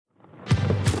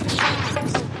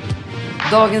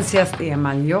Dagens gäst är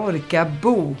Mallorca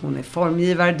Bo. Hon är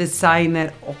formgivare,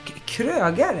 designer och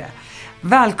krögare.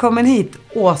 Välkommen hit,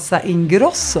 Åsa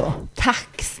Ingrosso.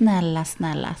 Tack snälla,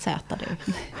 söta du.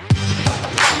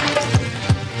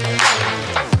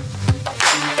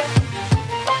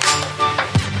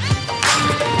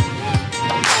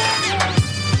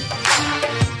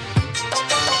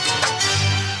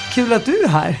 Kul att du är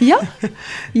här. Ja.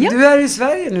 Du är i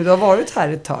Sverige nu, du har varit här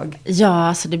ett tag. Ja,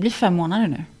 alltså det blir 5 månader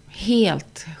nu.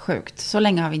 Helt sjukt. Så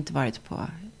länge har vi inte varit på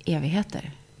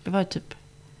evigheter. Det var typ...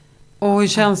 Och hur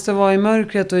känns det att vara i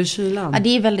mörkret och i kylan? Ja, det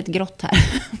är väldigt grått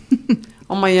här.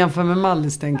 Om man jämför med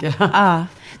Mallis, tänker jag. Ja,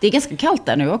 det är ganska kallt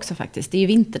där nu också faktiskt. Det är ju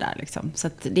vinter där liksom. Så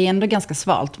att det är ändå ganska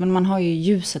svalt. Men man har ju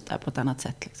ljuset där på ett annat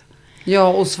sätt liksom. Ja,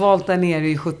 och svalt där nere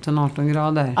i 17-18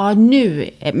 grader. Ja, nu.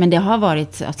 Men det har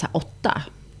varit alltså, 8.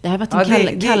 Det har varit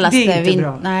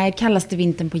den kallaste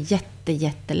vintern på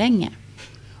jättelänge.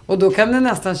 Och då kan det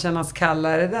nästan kännas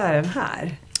kallare där än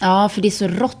här. Ja, för det är så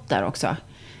rått där också.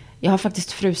 Jag har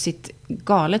faktiskt frusit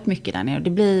galet mycket där nere.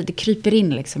 Det kryper in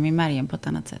liksom i märgen på ett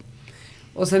annat sätt.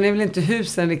 Och sen är väl inte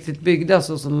husen riktigt byggda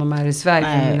så som de är i Sverige.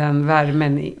 Nej. Med den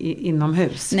värmen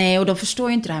inomhus. Nej, och de förstår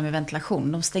ju inte det här med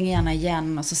ventilation. De stänger gärna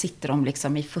igen och så sitter de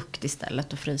liksom i fukt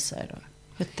istället och fryser och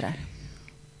huttrar.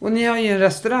 Och ni har ju en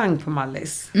restaurang på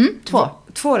Mallis. 2.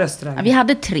 2 restauranger. Ja, vi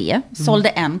hade 3. Sålde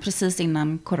en precis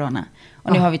innan corona.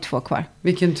 Och nu har vi 2 kvar.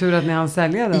 Vilken tur att ni hann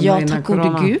sälja den innan corona.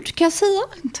 Ja, tack gode Gud kan jag säga.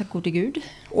 Tack gode Gud.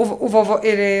 Och vad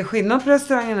är det skillnad på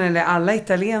restaurangerna eller alla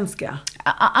italienska?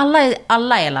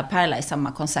 Alla är La Perla i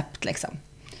samma koncept liksom.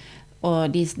 Och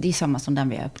det är samma som den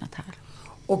vi har öppnat här.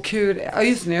 Och hur, ja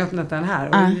just nu har jag öppnat den här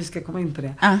och vi ska komma in på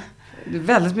det. Det är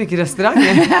väldigt mycket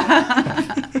restauranger.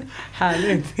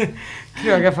 Härligt.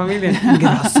 Krögarfamiljen.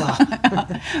 Grassa.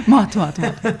 Mat.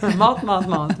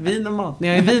 Mat. Vin och mat. Ni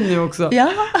har ju vin nu också.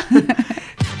 Ja.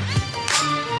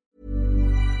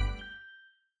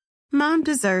 Mom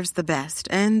deserves the best,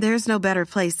 and there's no better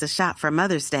place to shop for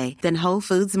Mother's Day than Whole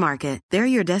Foods Market. They're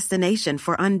your destination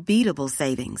for unbeatable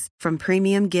savings, from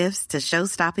premium gifts to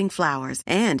show-stopping flowers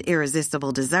and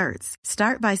irresistible desserts.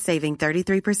 Start by saving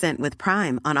 33% with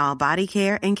Prime on all body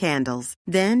care and candles.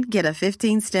 Then get a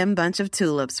 15-stem bunch of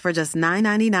tulips for just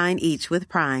 $9.99 each with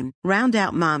Prime. Round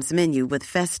out Mom's menu with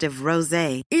festive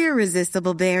rosé,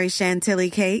 irresistible berry chantilly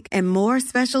cake, and more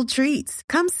special treats.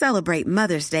 Come celebrate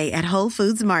Mother's Day at Whole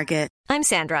Foods Market. I'm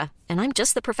Sandra, and I'm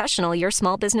just the professional your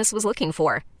small business was looking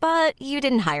for. But you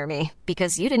didn't hire me,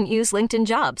 because you didn't use LinkedIn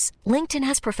Jobs. LinkedIn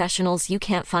has professionals you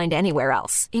can't find anywhere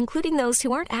else, including those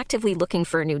who aren't actively looking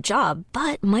for a new job,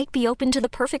 but might be open to the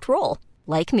perfect role,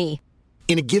 like me.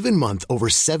 In a given month, over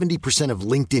 70% of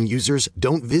LinkedIn users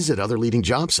don't visit other leading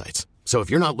job sites. So if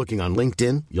you're not looking on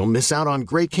LinkedIn, you'll miss out on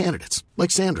great candidates,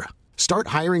 like Sandra. Start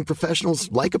hiring professionals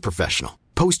like a professional.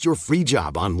 Post your free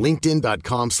job on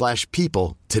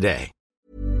linkedin.com/people today.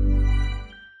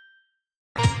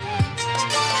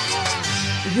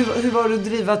 Hur var det att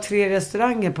driva 3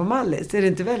 restauranger på Mallis? Är det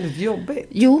inte väldigt jobbigt?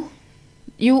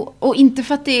 Jo, och inte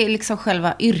för att det är liksom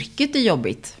själva yrket är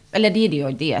jobbigt. Eller det är det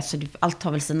ju, det. Så allt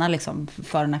har väl sina liksom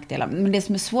för- och nackdelar. Men det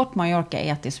som är svårt med Mallorca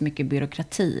är att det är så mycket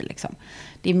byråkrati. Liksom.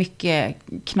 Det är mycket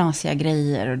knasiga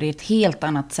grejer och det är ett helt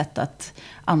annat sätt att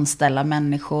anställa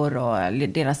människor och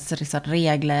deras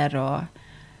regler. Och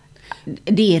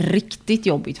det är riktigt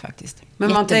jobbigt faktiskt.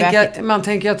 Men man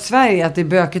tänker att Sverige, att det är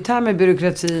bökigt här med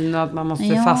byråkratin och att man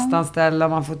måste fastanställa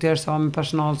och man får göra sig av med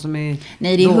personal som är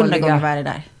Nej, det är dåliga. 100 gånger värre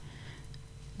där.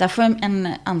 Där får en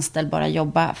anställd bara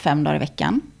jobba 5 dagar i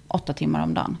veckan, 8 timmar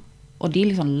om dagen. Och det är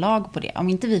liksom lag på det. Om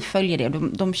inte vi följer det,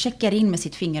 de checkar in med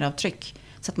sitt fingeravtryck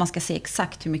så att man ska se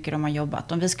exakt hur mycket de har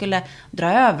jobbat. Om vi skulle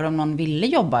dra över, om någon ville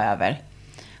jobba över,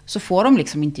 så får de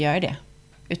liksom inte göra det.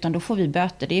 Utan då får vi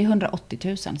böter. Det är 180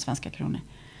 000 svenska kronor.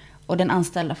 Och den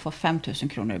anställda får 5 000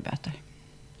 kronor i böter.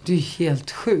 Det är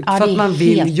helt sjukt. Ja, för att man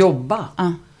vill jobba.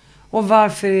 Ja. Och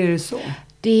varför är det så?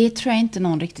 Det tror jag inte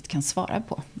någon riktigt kan svara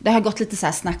på. Det har gått lite så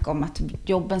här snack om att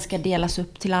jobben ska delas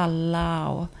upp till alla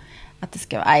och att det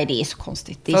ska... Nej, det är så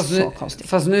konstigt. Det är konstigt.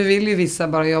 Fast nu vill ju vissa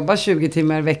bara jobba 20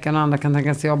 timmar i veckan och andra kan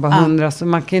tänka sig jobba 100. Så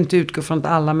man kan inte utgå från att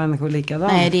alla människor är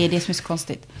likadana. Nej, det är det som är så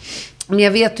konstigt. Men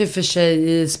jag vet ju för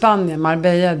sig i Spanien,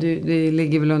 Marbella, det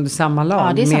ligger väl under samma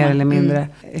lag, mer samma. Eller mindre.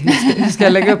 Hur ska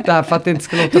jag lägga upp det här för att det inte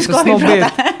ska låta för snobbigt?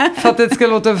 För att det inte ska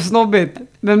låta för snobbigt.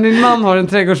 Men min man har en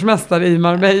trädgårdsmästare i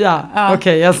Marbella. Ja.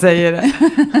 Okej, jag säger det.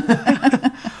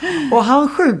 Och han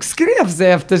sjukskrev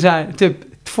sig efter så här, typ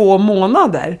 2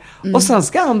 månader. Och sen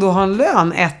ska han då ha en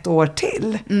lön 1 år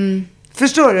till.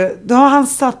 Förstår du? Då har han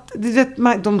satt...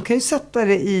 De kan ju sätta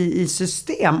det i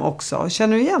system också.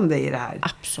 Känner du igen dig i det här?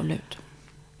 Absolut.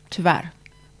 Tyvärr.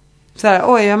 så här,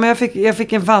 oj, ja, men jag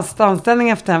fick en fast anställning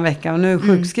efter en vecka och nu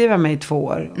sjukskriver jag mig i 2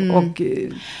 år. Och,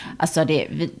 alltså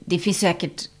det finns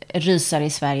säkert rysare i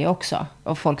Sverige också.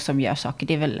 Och folk som gör saker.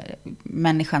 Det är väl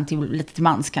människan lite till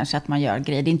mans kanske att man gör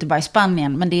grejer. Det är inte bara i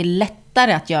Spanien. Men det är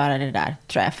lättare att göra det där,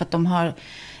 tror jag. För att de har...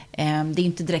 det är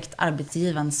inte direkt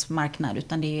arbetsgivarens marknad.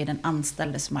 Utan det är den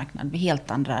anställdes marknad. Med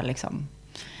helt andra liksom,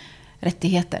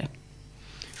 rättigheter.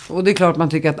 Och det är klart man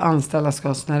tycker att anställda ska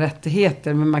ha sina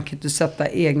rättigheter. Men man kan inte sätta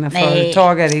egna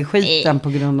företagare i skiten på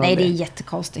grund av det. Nej, det är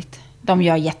jättekonstigt. De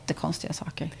gör jättekonstiga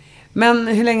saker. Men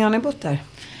hur länge har ni bott där?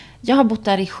 Jag har bott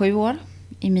där i 7 år.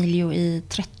 Emilio i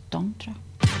 13, tror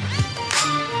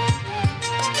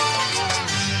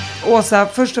jag. Åsa,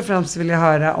 först och främst vill jag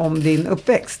höra om din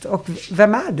uppväxt. Och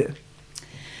vem är du?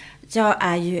 Jag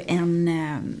är ju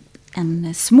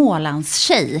en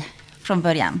Smålandstjej från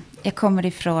början. Jag kommer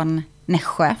ifrån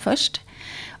Nässjö först.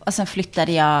 Och sen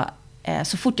flyttade jag,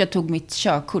 så fort jag tog mitt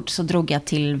körkort så drog jag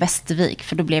till Västervik.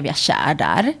 För då blev jag kär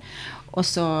där. Och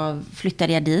så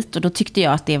flyttade jag dit och då tyckte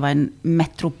jag att det var en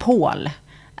metropol.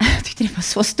 Jag tyckte det var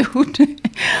så stort.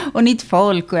 Och nytt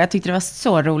folk och jag tyckte det var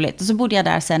så roligt. Och så bodde jag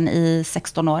där sen i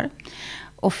 16 år.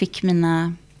 Och fick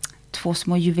mina 2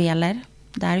 små juveler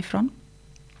därifrån.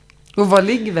 Och var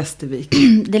ligger Västervik?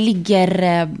 Det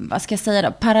ligger, vad ska jag säga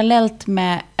då, parallellt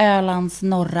med Ölands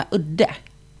norra udde.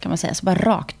 Kan man säga, så bara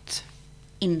rakt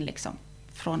in liksom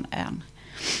från ön.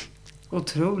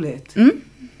 Otroligt.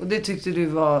 Och det tyckte du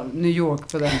var New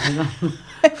York på den tiden?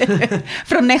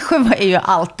 Från Nässjö är ju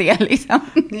allt det liksom.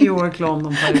 New York,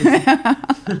 London, Paris.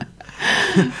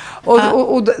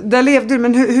 och där levde du,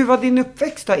 men hur var din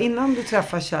uppväxt då? Innan du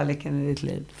träffade kärleken i ditt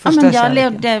liv? Första jag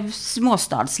kärleken. Levde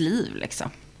småstadsliv liksom.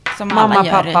 Som mamma, alla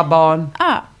gör. pappa, barn.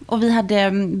 Ja, och vi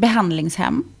hade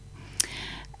behandlingshem.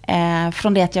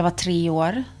 Från det att jag var 3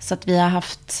 år. Så att vi har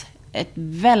haft ett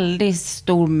väldigt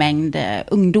stor mängd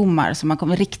ungdomar som har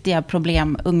kommit, riktiga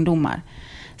ungdomar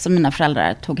som mina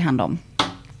föräldrar tog hand om.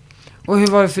 Och hur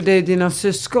var det för dig och dina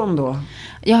syskon då?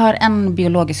 Jag har en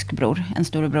biologisk bror, en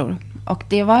storebror. Och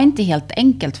det var inte helt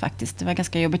enkelt faktiskt. Det var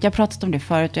ganska jobbigt. Jag har pratat om det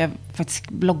förut och jag har faktiskt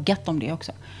bloggat om det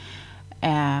också.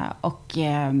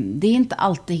 Det är inte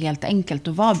alltid helt enkelt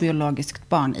att vara biologiskt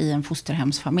barn i en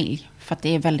fosterhemsfamilj. För att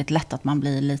det är väldigt lätt att man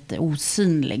blir lite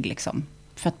osynlig liksom.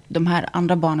 För att de här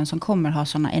andra barnen som kommer har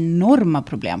sådana enorma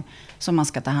problem som man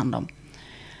ska ta hand om.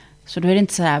 Så då är det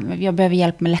inte så här, jag behöver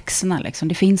hjälp med läxorna liksom.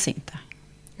 Det finns inte.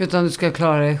 Utan du ska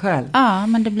klara dig själv? Ja,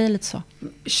 men det blir lite så.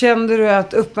 Kände du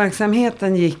att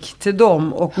uppmärksamheten gick till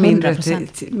dem och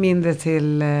mindre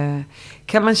till...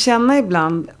 Kan man känna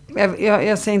ibland...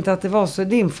 Jag säger inte att det var så i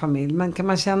din familj. Men kan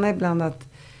man känna ibland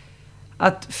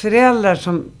att föräldrar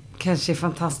som kanske är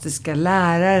fantastiska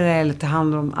lärare eller tar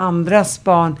hand om andras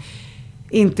barn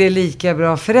inte är lika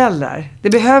bra föräldrar? Det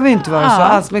behöver ju inte vara så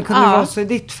alls, men kunde det vara så i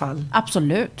ditt fall?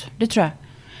 Absolut, det tror jag.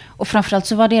 Och framförallt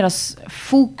så var deras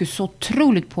fokus så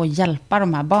otroligt på att hjälpa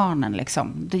de här barnen.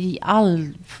 Liksom.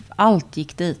 Allt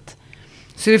gick dit.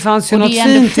 Så det fanns ju något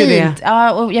fint i det.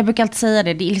 Ja, och jag brukar alltid säga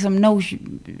det. Det är liksom no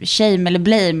shame eller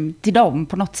blame till dem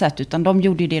på något sätt. Utan de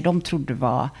gjorde ju det de trodde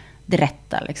var det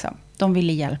rätta. Liksom. De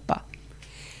ville hjälpa.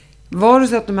 Var det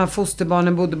så att de här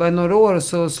fosterbarnen bodde bara i några år och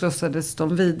så slussades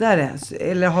de vidare?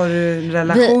 Eller har du en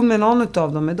relation med någon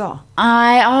av dem idag?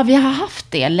 Ja, vi har haft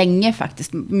det länge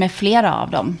faktiskt. Med flera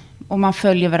av dem. Och man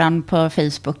följer varandra på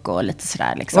Facebook och lite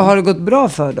sådär. Liksom. Och har det gått bra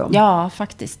för dem? Ja,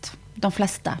 faktiskt. De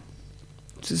flesta.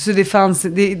 Så det fanns...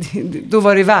 då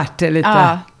var det värt det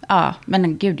lite? Ja,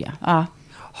 men gud ja.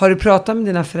 Har du pratat med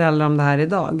dina föräldrar om det här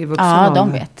idag? Ja,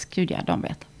 de vet. Gud ja, de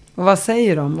vet. Och vad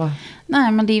säger de?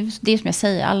 Nej, men det är som jag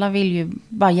säger. Alla vill ju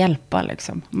bara hjälpa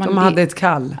liksom. De hade ett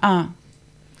kall. Ja.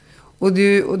 Och det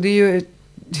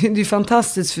är ju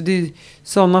fantastiskt, för det är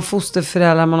sådana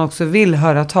fosterföräldrar man också vill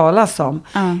höra talas om.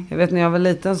 Jag vet när jag var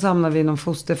liten så hamnade vi i någon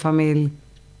fosterfamilj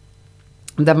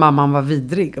där mamman var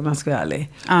vidrig, om jag ska vara ärlig.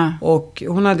 Och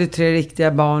hon hade 3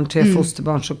 riktiga barn, 3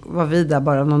 fosterbarn, så var vi där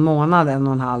bara någon månad,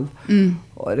 1,5.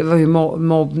 Och det var ju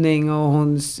mobbning och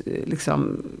hon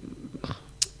liksom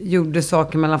gjorde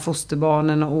saker mellan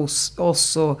fosterbarnen och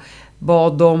oss och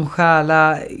bad dem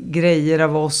stjäla grejer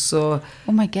av oss. Och,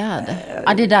 oh my god.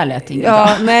 Det där lät inget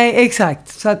bra. Nej,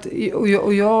 exakt. Så att,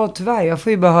 och jag tyvärr, jag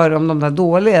får ju bara höra om de där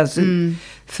dåliga. Så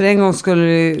för en gång skulle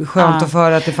det skönt att få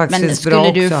höra att det faktiskt är bra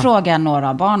också. Men skulle du fråga några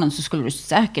av barnen så skulle du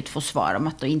säkert få svar om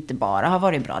att det inte bara har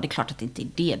varit bra. Det är klart att det inte är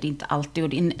det. Det är inte alltid.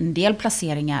 Och en del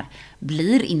placeringar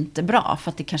blir inte bra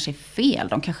för att det kanske är fel.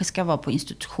 De kanske ska vara på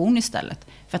institution istället.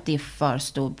 För att det är för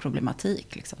stor problematik.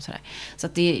 Liksom, sådär. Så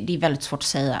att det är väldigt svårt att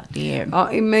säga. Ja,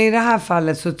 men i det här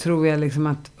fallet så tror jag liksom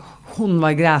att hon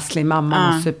var gräslig.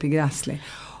 Mamman var supergräslig.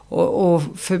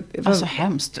 Alltså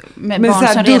hemskt. Med barn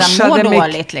som redan mår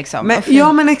dåligt liksom.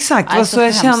 Men exakt, vad så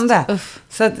jag kände.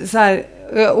 Så här,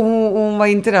 hon var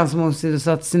inte den som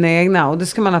åsidosatte sina egna. Och det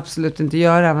ska man absolut inte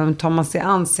göra. Men tar man sig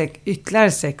an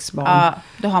ytterligare 6 barn. Ja,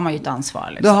 då har man ju ett ansvar.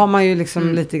 Liksom. Då har man ju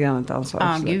liksom lite grann ett ansvar.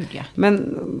 Ja, gud ja.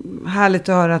 Men härligt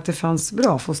att höra att det fanns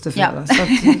bra fosterföräldrar.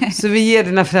 Ja. Så vi ger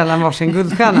dina föräldrar varsin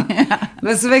guldstjärna. Ja.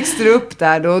 Men så växte du upp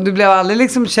där då. Och du blev aldrig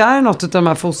liksom kär i något av de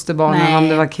här fosterbarnen. Nej. Om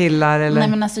det var killar eller... Nej,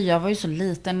 men alltså jag var ju så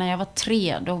liten. När jag var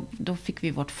 3 då fick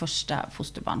vi vårt första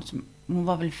fosterbarn. Hon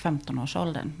var väl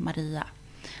 15-årsåldern, Maria.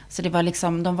 Så det var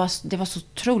liksom, det var så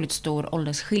otroligt stor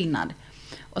åldersskillnad.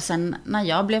 Och sen när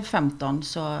jag blev 15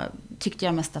 så tyckte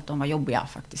jag mest att de var jobbiga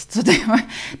faktiskt. Så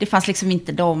det fanns liksom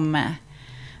inte de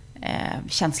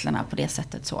känslorna på det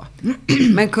sättet så.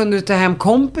 Men kunde du ta hem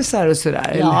kompisar och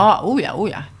sådär? Ja,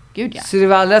 oja. Gud ja. Så det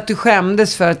var aldrig att du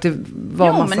skämdes för att det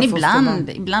var massa fosterbarn? Jo,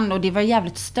 men ibland. Och det var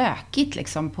jävligt stökigt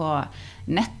liksom på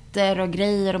nätter och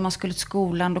grejer. Och man skulle till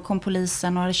skolan, då kom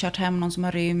polisen och hade kört hem någon som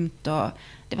har rymt. Och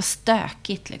det var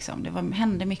stökigt liksom. Det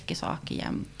hände mycket saker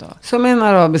jämt. Och... Som en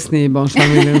arabisk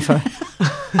nybånsfamilj ungefär.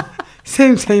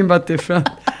 Same but different.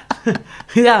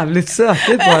 Jävligt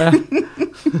sötigt bara.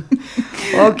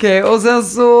 Okej, och sen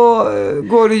så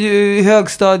går du ju i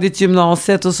högstadiet,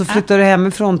 gymnasiet och så flyttar du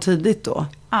hemifrån tidigt då?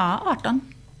 Ja, 18.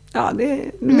 Ja, det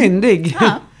är myndig.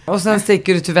 Ja. Och sen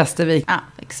sticker du till Västervik. Ja,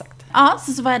 exakt. Ja,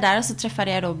 så var jag där och så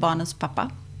träffade jag då barnens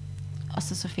pappa. Och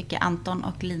så fick jag Anton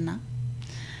och Lina.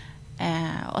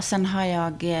 Och sen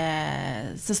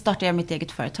så startade jag mitt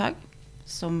eget företag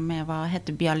som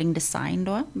hette Björling Design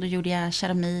då. Då gjorde jag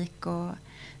keramik och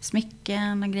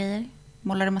smycken och grejer.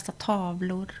 Målade massa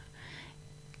tavlor.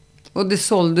 Och det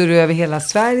sålde du över hela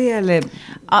Sverige eller?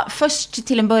 Ja, först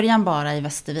till en början bara i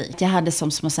Västervik. Jag hade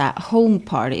som små så här home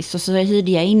parties och så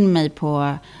hyrde jag in mig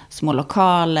på små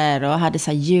lokaler och hade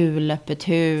så här julöppet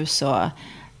hus och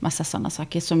massa sådana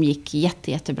saker som gick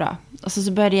jättebra. Och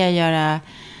så började jag göra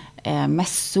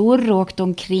mässor och åkte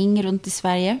omkring runt i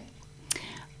Sverige.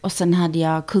 Och sen hade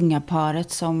jag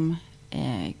kungaparet som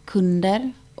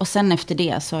kunder. Och sen efter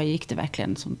det så gick det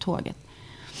verkligen som tåget.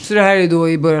 Så det här är då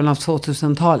i början av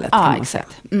 2000-talet? Ja,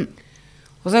 exakt. Mm.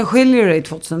 Och sen skiljer du dig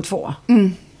 2002.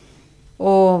 Mm.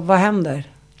 Och vad händer?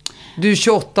 Du är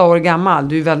 28 år gammal.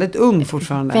 Du är väldigt ung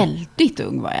fortfarande. Väldigt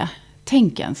ung var jag.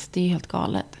 Tänk ens, det är helt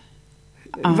galet.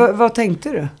 Vad tänkte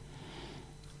du?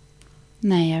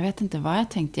 Nej, jag vet inte vad jag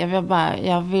tänkte.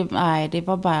 Det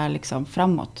var bara liksom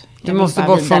framåt. Du måste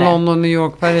bort från London, New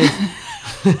York, Paris.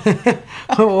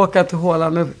 Och åka till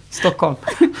Håland och Stockholm.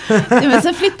 Men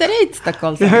sen flyttade jag hit till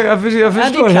Stockholm. Jag förstår det. Ja,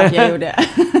 det är klart jag gjorde.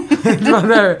 Det var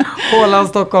där, Håland,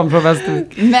 Stockholm från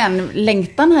Västervik. Men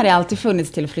längtan hade alltid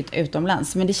funnits till att flytta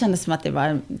utomlands. Men det kändes som att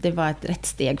det var ett rätt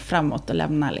steg framåt att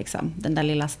lämna liksom, den där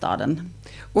lilla staden.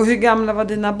 Och hur gamla var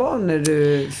dina barn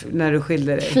när du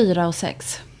skilde dig? 4 och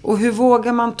 6. Och hur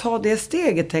vågar man ta det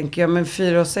steget, tänker jag, med en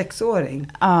 4- och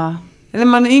 6-åring? Ja. Eller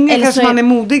man är yngre, kanske man är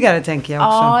modigare, tänker jag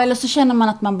också. Ja, eller så känner man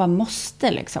att man bara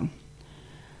måste, liksom.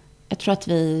 Jag tror att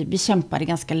vi kämpade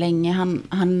ganska länge.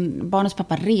 Barnens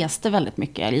pappa reste väldigt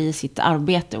mycket i sitt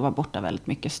arbete och var borta väldigt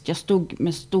mycket. Så jag stod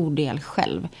med stor del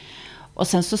själv. Och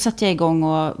sen så satte jag igång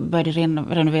och började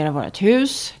renovera vårt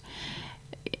hus.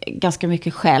 Ganska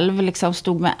mycket själv, liksom.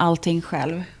 Stod med allting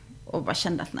själv. Och bara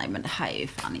kände att nej, men det här är ju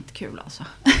fan inte kul alltså.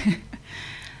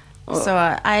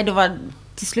 Så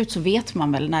till slut så vet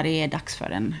man väl när det är dags för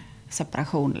en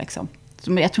separation liksom.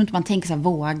 Så jag tror inte man tänker så här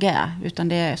våga.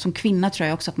 Utan som kvinna tror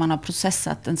jag också att man har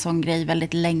processat en sån grej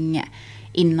väldigt länge.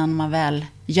 Innan man väl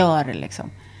gör det liksom.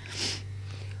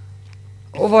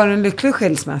 Och var det en lycklig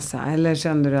skilsmässa? Eller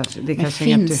kände du att det kanske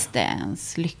finns det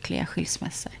ens lyckliga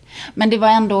skilsmässor? Men det var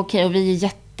ändå okej och vi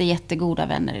är jättegoda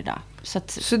vänner idag.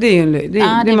 Så det är ju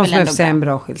det måste man säga en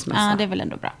bra skilsmässa. Ja, det är väl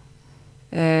ändå bra.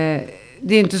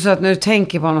 Det är inte så att när du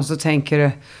tänker på honom så tänker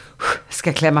du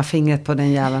ska klämma fingret på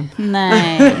den jäveln.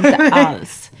 Nej, inte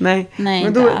alls. Nej,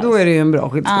 men då är det ju en bra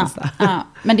skilsmässa. Ja.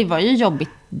 Men det var ju jobbigt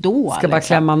då. Ska bara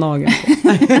klämma nageln på.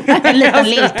 En liten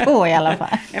lilltå i alla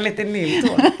fall. En liten lilltå.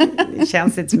 Det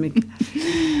känns inte så mycket.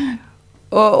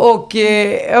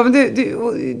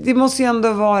 Det måste ju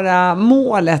ändå vara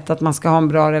målet att man ska ha en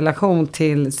bra relation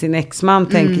till sin exman,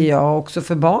 tänker jag, också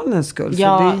för barnens skull.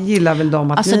 Ja. För det gillar väl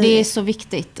de att alltså det är så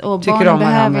viktigt. Och barnen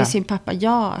behöver sin pappa.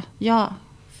 Ja.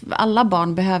 Alla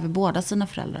barn behöver båda sina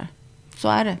föräldrar. Så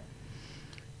är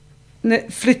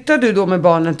det. Flyttar du då med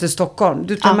barnen till Stockholm?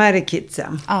 Du tar med dig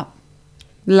kidsen? Ja.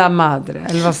 La madre,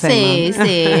 eller vad säger man?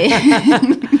 Si.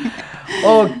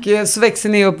 Och så växer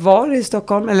ni upp var i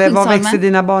Stockholm? Eller var växer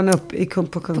dina barn upp på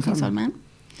Kungsholmen? På Kungsholmen.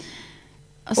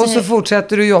 Och så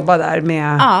fortsätter du jobba där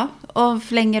med... Ja, och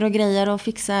flänger och grejer och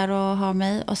fixar och har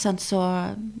mig. Och sen så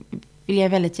vill jag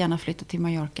väldigt gärna flytta till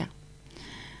Mallorca.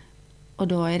 Och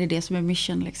då är det som är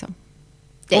mission liksom.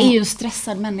 Jag är ju en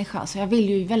stressad människa, så jag vill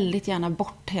ju väldigt gärna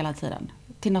bort hela tiden.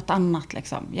 Till något annat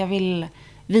liksom. Jag vill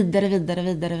vidare.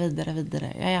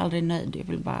 Jag är aldrig nöjd, jag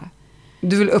vill bara...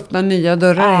 Du vill öppna nya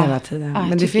dörrar hela tiden.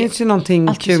 Men det finns ju någonting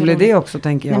kul i det också,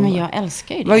 tänker jag. Nej, men jag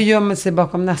älskar ju det. Vad gömmer sig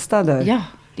bakom nästa dörr? Ja,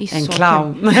 det är en så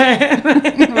clown.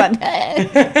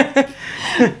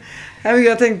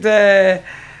 Jag tänkte...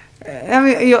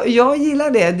 Jag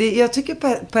gillar det. Jag tycker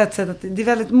på ett sätt att det är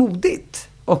väldigt modigt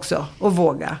också att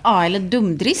våga. Ja, eller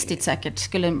dumdristigt säkert.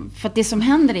 För att det som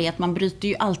händer är att man bryter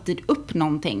ju alltid upp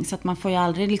någonting. Så att man får ju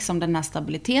aldrig liksom den här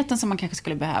stabiliteten som man kanske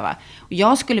skulle behöva. Och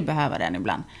jag skulle behöva den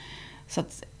ibland. Så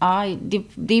att, ja,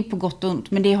 det är på gott och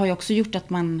ont. Men det har ju också gjort att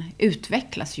man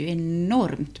utvecklas ju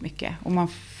enormt mycket. Och man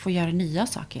får göra nya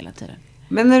saker hela tiden.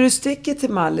 Men när du sticker till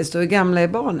Mallis då, hur gamla är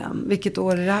barnen? Vilket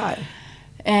år är det här?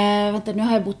 Vänta, nu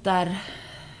har jag bott där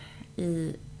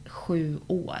i 7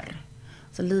 år.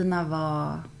 Så Lina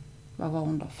vad var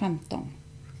hon då? 15.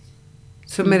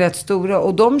 Som är rätt stora.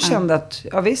 Och de kände att,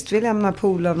 ja visst, vi lämnar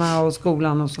polarna och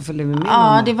skolan och så följer vi med.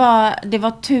 Ja, det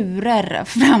var turer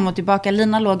fram och tillbaka.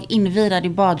 Lina låg invirad i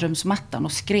badrumsmattan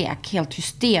och skrek helt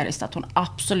hysteriskt att hon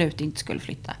absolut inte skulle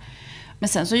flytta. Men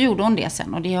sen så gjorde hon det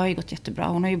sen, och det har ju gått jättebra.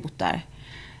 Hon har ju bott där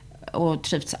och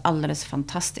trivts alldeles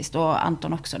fantastiskt. Och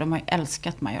Anton också, de har ju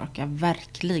älskat Mallorca,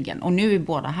 verkligen. Och nu är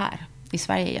båda här i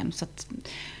Sverige igen. Så att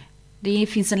det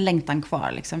finns en längtan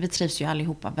kvar liksom. Vi trivs ju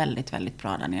allihopa väldigt, väldigt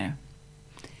bra där nere.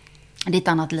 Det är ett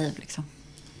annat liv liksom.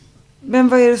 Men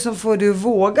vad är det som får dig att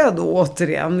våga då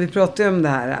återigen? Vi pratar ju om det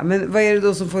här. Men vad är det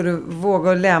då som får dig att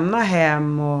våga att lämna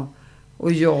hem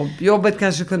och jobb? Jobbet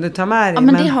kanske kunde ta med dig. Ja,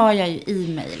 men det har jag ju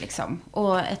i mig liksom.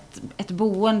 Och ett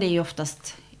boende är ju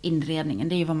oftast inredningen.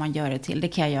 Det är ju vad man gör det till. Det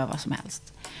kan jag göra vad som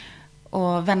helst.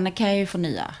 Och vänner kan jag ju få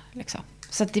nya liksom.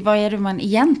 Så att vad är det man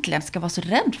egentligen ska vara så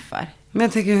rädd för? Men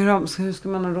jag tänker, hur ska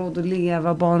man ha råd att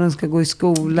leva? Barnen ska gå i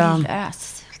skolan.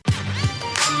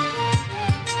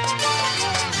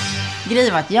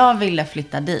 Grejen var att jag ville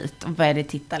flytta dit och började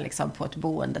titta liksom på ett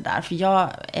boende där. För jag,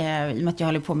 i och med att jag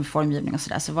håller på med formgivning och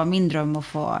sådär, så var min dröm att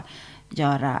få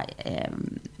göra...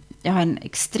 jag har en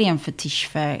extrem fetisch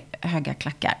för höga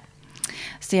klackar.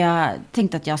 Så jag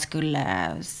tänkte att jag skulle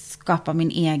skapa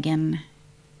min egen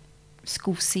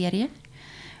skoserie.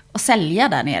 Och sälja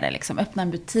där nere liksom. Öppna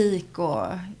en butik och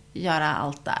göra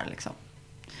allt där liksom.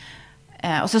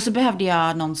 Och så behövde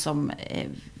jag någon som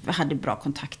hade bra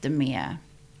kontakter med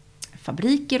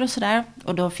fabriker och sådär.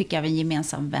 Och då fick jag en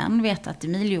gemensam vän veta att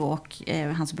Emilio och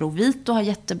hans bror Vito har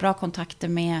jättebra kontakter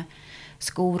med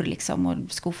skor liksom, och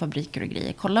skofabriker och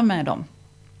grejer. Kolla med dem.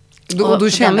 Då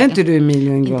känner inte du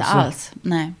Emilio Ingrosso? Inte alls,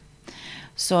 nej.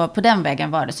 Så på den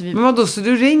vägen var det. Men vadå, så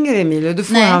du ringer Emilio, du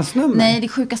får hans nummer? Nej, det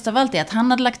sjukaste av allt är att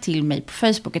han hade lagt till mig på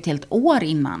Facebook ett helt år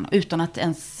innan utan att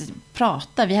ens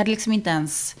prata. Vi hade liksom inte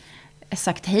ens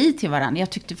sagt hej till varandra. Jag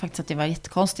tyckte faktiskt att det var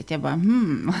jättekonstigt. Jag bara,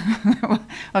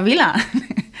 vad vill han?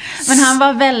 Men han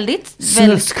var väldigt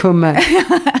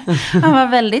han var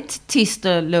väldigt tyst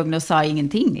och lugn och sa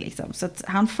ingenting liksom. Så att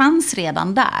han fanns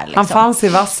redan där liksom. Han fanns i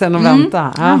vassen och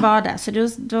väntade. Ja. Han var där. Så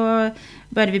då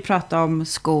började vi prata om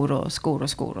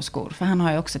skor. För han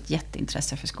har ju också ett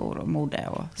jätteintresse för skor och mode.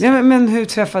 Och så. Ja, men hur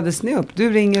träffades ni upp?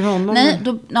 Du ringer honom?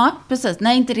 Nej, precis.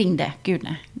 Nej, inte ringde. Gud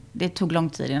nej. Det tog lång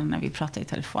tid innan vi pratade i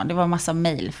telefon. Det var en massa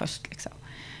mejl först liksom.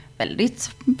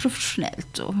 Väldigt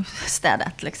professionellt och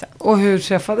städat liksom. Och hur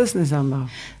träffades ni sen då?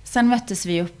 Sen möttes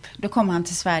vi upp. Då kom han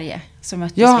till Sverige. Så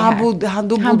möttes ja, vi här. Han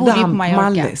bodde på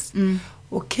Mallis. Mm.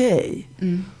 Okej.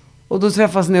 Mm. Och då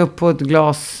träffas ni upp på ett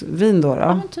glas vin då?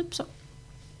 Ja, men typ så.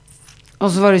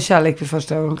 Och så var det kärlek vid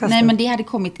första ögonkastet? Nej, men det hade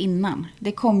kommit innan.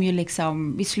 Det kom ju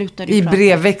liksom, vi slutade ju prata. I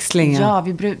brevväxlingen? Ja,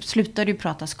 vi slutade ju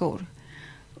prata skor.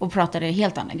 Och pratade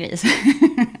helt andra grejer.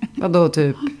 Vadå,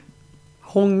 typ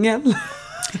hångel?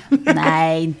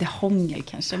 Nej, inte hångel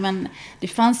kanske. Men det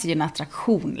fanns ju en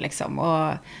attraktion liksom.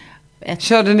 Och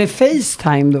körde ni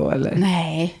FaceTime då eller?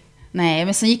 Nej,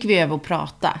 men sen gick vi över och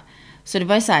prata. Så det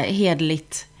var ju så här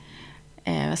hedligt,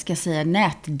 vad ska jag säga,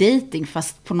 nätdating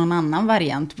fast på någon annan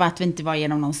variant. Bara att vi inte var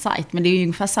genom någon sajt. Men det är ju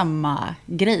ungefär samma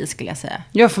grej skulle jag säga.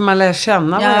 Ja, för man lär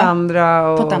känna varandra.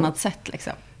 Och... på ett annat sätt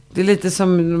liksom. Det är lite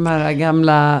som de här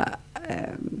gamla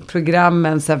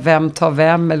programmen, så här, vem tar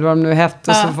vem eller vad de nu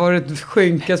hette, så får du ett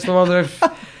skynke så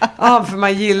man för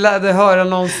man gillade att höra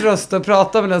någons röst och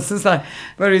prata med den, så här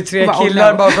var det ju 3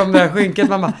 killar bakom det här skynket,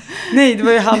 man bara, nej det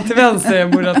var ju han till vänster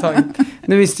jag borde ha tagit.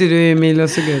 Nu visste du hur Emilio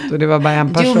såg ut och det var bara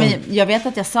en person. Jo, men jag vet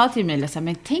att jag sa till Emilio så här,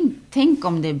 men tänk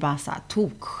om det bara så här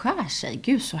tokskär sig.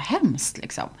 Gud, så hemskt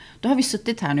liksom. Då har vi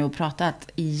suttit här nu och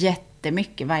pratat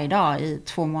jättemycket varje dag i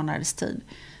 2 månaders tid.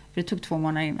 För det tog 2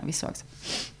 månader innan vi sågs.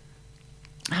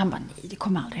 Han bara, nej, det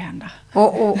kommer aldrig hända.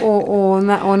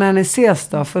 Och när ni ses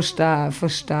då?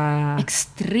 Första...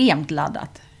 Extremt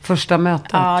laddat. Första mötet?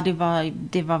 Ja,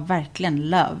 det var verkligen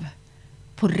love.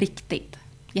 På riktigt.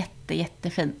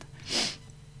 Jättefint.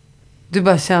 Du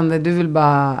bara kände, du vill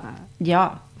bara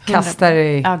kasta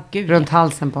dig runt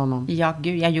halsen på honom? Ja,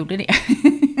 gud, jag gjorde det.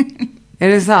 Är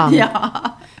det sant? Ja.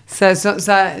 Så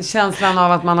känslan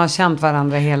av att man har känt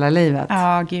varandra hela livet?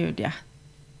 Ja, gud, ja.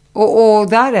 Och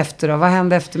därefter då? Vad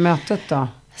hände efter mötet då?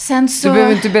 Sen så... Du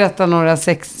behöver inte berätta några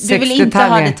sex detaljer. Du vill inte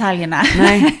ha detaljerna.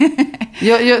 Nej.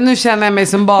 Nu känner jag mig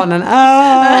som barnen.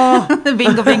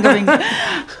 Bingo.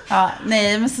 Ja,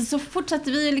 nej, men så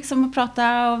fortsatte vi liksom att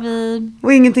prata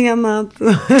och ingenting annat.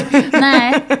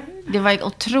 Nej, det var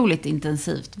otroligt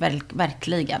intensivt,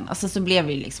 verkligen. Och så blev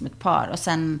vi liksom ett par. Och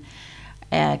sen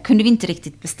kunde vi inte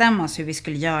riktigt bestämma oss hur vi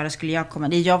skulle göra. Skulle jag komma?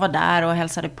 Jag var där och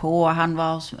hälsade på. Han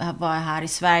var här i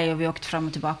Sverige och vi åkte fram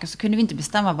och tillbaka. Så kunde vi inte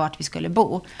bestämma vart vi skulle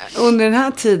bo. Under den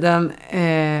här tiden,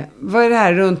 vad är det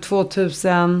här, runt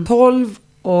 2012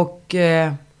 och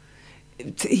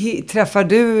träffar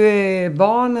du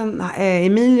barnen,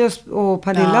 Emilios och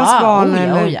Pernillas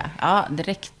barn? Ja,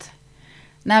 direkt.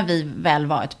 När vi väl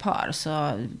var ett par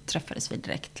så träffades vi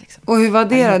direkt. Liksom. Och hur var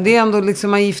det då? Det är ändå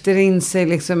liksom, man gifter in sig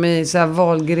liksom i så här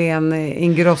Wahlgren,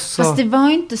 Ingrosso. Fast det var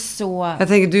ju inte så... Jag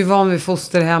tänker, du är van vid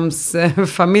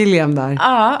fosterhemsfamiljen där.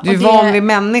 Ja. Du är van vid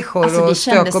människor alltså, och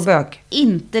stök och bök.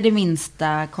 Inte det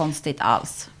minsta konstigt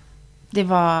alls. Det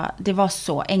var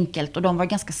så enkelt. Och de var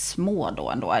ganska små då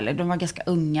ändå. Eller de var ganska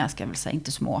unga, ska jag väl säga.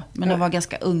 Inte små, men de var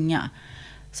ganska unga.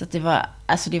 Så att det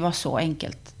var så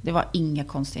enkelt. Det var inga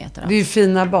konstigheter alls. Det är ju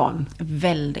fina barn.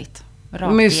 Väldigt.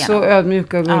 De är så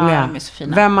ödmjuka och gulliga. Ja, de är så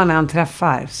fina. Vem man än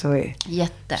träffar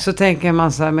så tänker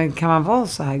man så här, men kan man vara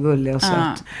så här gullig och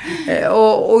söt?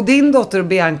 Och din dotter och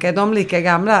Bianca, är de lika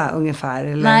gamla ungefär?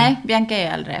 Eller? Nej, Bianca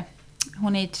är äldre.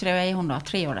 Hon är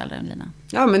 3 år äldre än Lina.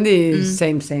 Ja, men det är ju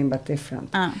same but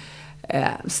different.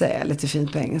 Säger jag lite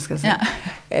fint på engelska.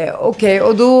 Okej,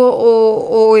 och då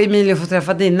och Emilio får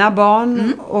träffa dina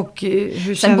barn. Och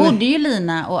hur Sen bodde ju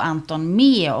Lina och Anton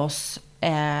med oss.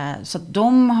 Så att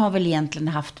de har väl egentligen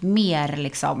haft mer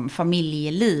liksom,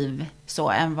 familjeliv så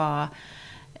än vad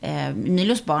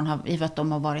Emilios barn har, i och att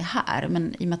de har varit här.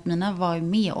 Men i och med att mina var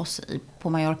med oss på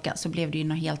Mallorca så blev det ju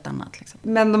något helt annat. Liksom.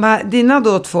 Men dina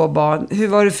då 2 barn, hur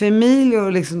var det för Emilio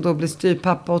liksom då bli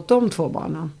styrpappa åt de 2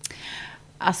 barnen?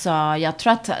 Alltså, jag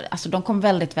tror att de kom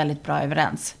väldigt, väldigt bra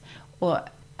överens. Och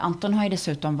Anton har ju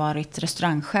dessutom varit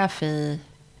restaurangchef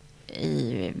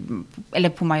eller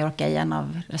på Mallorca i en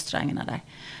av restaurangerna där.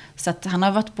 Så att han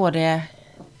har varit både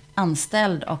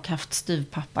anställd och haft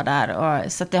styvpappa där.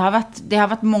 Så att det har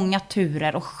varit många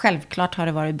turer och självklart har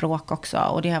det varit bråk också.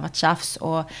 Och det har varit tjafs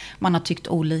och man har tyckt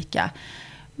olika.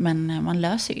 Men man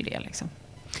löser ju det liksom.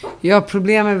 Ja,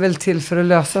 problem är väl till för att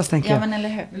lösas, tänker jag. Ja, men eller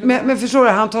hur? Men förstår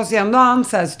du, han tar sig ändå an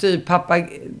så här styrpappa.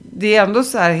 Det är ändå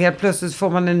så här, helt plötsligt får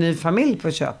man en ny familj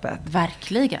på köpet.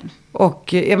 Verkligen.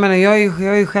 Och jag menar, jag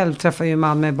är ju själv träffar ju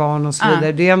man med barn och så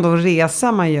vidare. Det är ändå en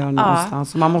resa man gör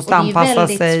någonstans. Och man måste anpassa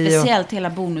sig. Det är väldigt speciellt, hela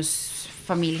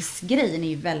bonusfamiljsgrejen är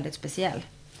ju väldigt speciell.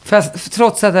 Fast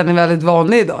trots att den är väldigt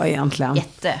vanlig idag egentligen.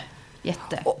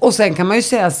 Jätte. Och sen kan man ju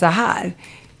säga så här.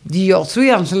 Jag tror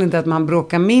egentligen inte att man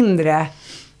bråkar mindre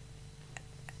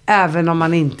även om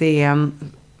man inte är en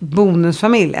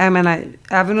bonusfamilj. Jag menar,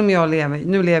 även om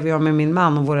nu lever jag med min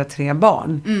man och våra 3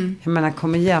 barn. Jag menar,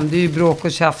 kom igen, det är ju bråk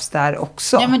och tjafs där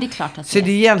också. Ja, men det är klart att så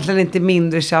det är egentligen inte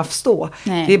mindre tjafs då.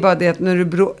 Nej. Det är bara det att när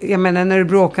du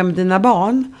bråkar med dina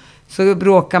barn så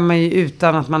bråkar man ju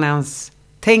utan att man ens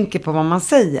tänker på vad man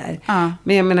säger.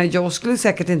 Men jag menar, jag skulle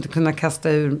säkert inte kunna kasta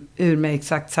ur mig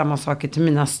exakt samma saker till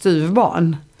mina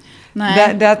styvbarn.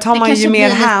 Nej, där tar man ju mer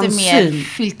hänsyn. Det kanske blir lite mer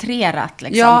filtrerat.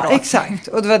 Liksom, ja, exakt.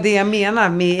 Och det var det jag menar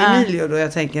med Emilio då.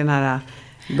 Jag tänker den här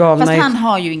galna... Fast han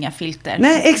har ju inga filter.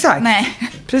 Nej, exakt. Nej.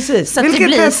 Precis. Så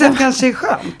vilket på ett sätt kanske är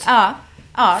skönt. Ja.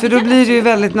 För då blir det ju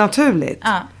väldigt naturligt.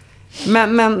 Ja.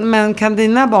 Men kan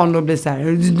dina barn då bli så här,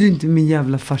 du är inte min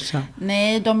jävla farsa?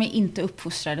 Nej, de är inte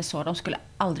uppfostrade så. De skulle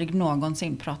aldrig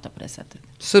någonsin prata på det sättet.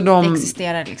 Så det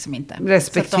existerar liksom inte.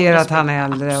 Respekterar att han är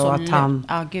äldre och att han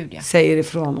säger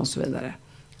ifrån och så vidare.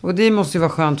 Och det måste ju vara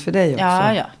skönt för dig också.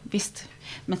 Ja, visst.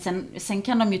 Men sen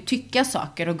kan de ju tycka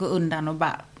saker och gå undan och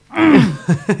bara...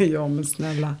 Ja, men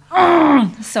snälla.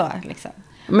 Så, liksom.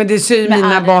 Men det säger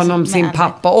mina barn om sin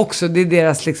pappa också. Det är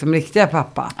deras liksom riktiga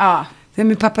pappa. Ja.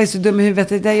 Min pappa är så dum i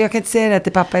huvudet. Jag kan inte säga det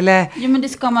till pappa. Eller... Jo, men det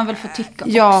ska man väl få tycka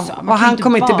ja, också. Och han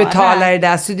kommer inte betala det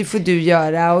där. Så det får du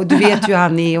göra. Och du vet ju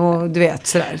han är. Och du vet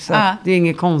sådär. Så det är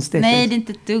inget konstigt. Nej, det är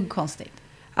inte ett dugg konstigt.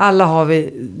 Alla har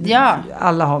vi det. Ja,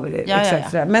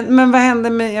 exakt sådär. Men vad hände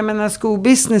med, jag menar,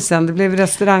 skobusinessen? Det blev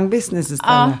restaurangbusiness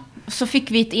istället. Ja, så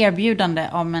fick vi ett erbjudande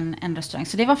om en restaurang.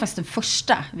 Så det var faktiskt den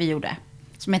första vi gjorde.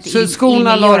 Som heter så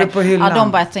skorna la du på hyllan? Ja,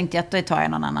 de bara tänkte att det tar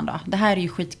jag någon annan dag. Det här är ju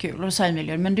skitkul. Och då sa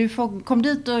Emilio, men du kom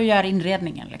dit och gör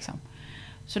inredningen liksom.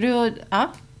 Så du,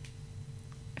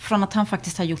 från att han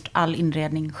faktiskt har gjort all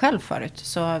inredning själv förut,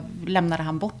 så lämnade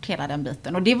han bort hela den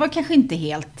biten. Och det var kanske inte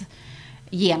helt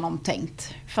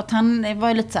genomtänkt. För att han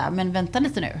var lite så här, men vänta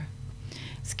lite nu.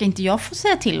 Ska inte jag få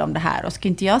säga till om det här? Och ska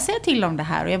inte jag säga till om det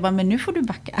här? Och jag bara, men nu får du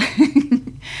backa.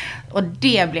 Och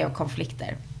det blev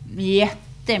konflikter.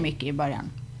 Jättemycket i början.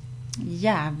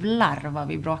 Jävlar vad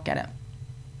vi bråkade.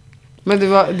 Men det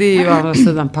är ju å andra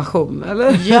sidan passion,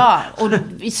 eller? Ja, och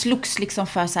vi slogs liksom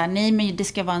för så här, nej men det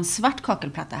ska vara en svart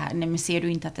kakelplatta här. Nej men ser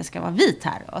du inte att det ska vara vit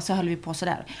här? Och så höll vi på så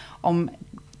där om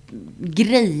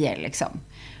grejer liksom.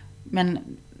 Men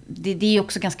det är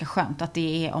också ganska skönt att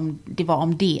det var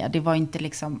om det. Det var inte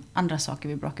liksom andra saker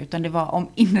vi bråkade, utan det var om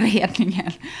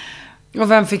inredningen.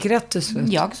 Och vem fick rätt till slut?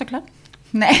 Jag såklart.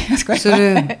 Nej, jag skojar. Så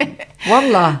du,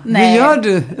 walla, hur gör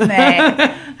du?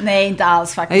 Nej, inte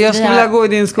alls faktiskt. Jag skulle vilja gå i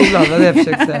din skola, vad det jag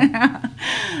försökte säga.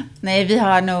 Nej, vi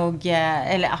har nog,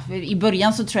 i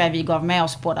början så tror jag vi gav med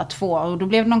oss båda två. Och då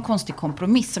blev det någon konstig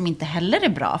kompromiss som inte heller är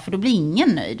bra, för då blir ingen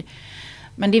nöjd.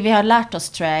 Men det vi har lärt oss,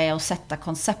 tror jag, är att sätta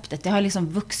konceptet. Det har liksom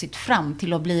vuxit fram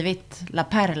till att ha blivit La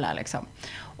Perla liksom.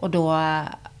 Och då,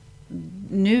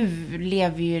 nu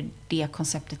lever ju det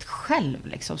konceptet själv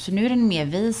liksom. Så nu är det mer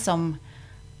vi som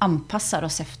anpassar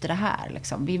oss efter det här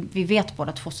liksom. Vi vet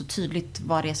båda två så tydligt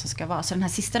vad det är som ska vara. Så den här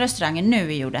sista restaurangen nu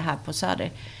vi gjorde här på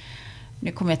Söder,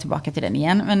 nu kommer jag tillbaka till den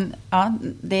igen, men ja,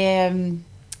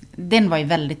 den var ju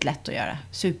väldigt lätt att göra,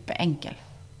 superenkel.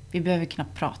 Vi behöver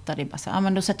knappt prata, det är bara så,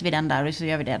 men då sätter vi den där och så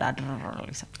gör vi det där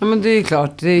liksom. Ja, men det är ju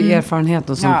klart, det är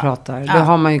erfarenheten som pratar. Då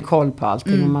har man ju koll på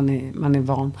allting och man är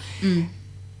van.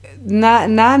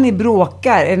 När ni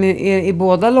bråkar, är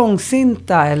båda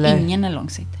långsinta eller? Ingen är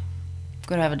långsint.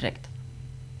 Går över direkt.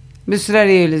 Men så där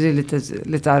är ju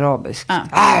lite arabiskt.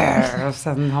 Och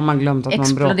sen har man glömt att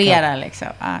man bråkar. Exploderar liksom.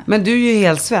 Men du är ju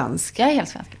helt svensk. Jag är helt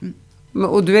svensk.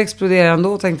 Och du exploderar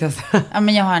ändå, tänkte jag säga. Ja,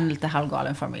 men jag har en lite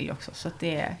halvgalen familj också, så att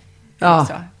det är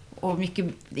så. Och mycket,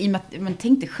 men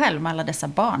tänk dig själv med alla dessa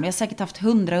barn. Vi har säkert haft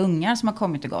 100 ungar som har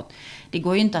kommit och gått. Det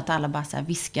går ju inte att alla bara så här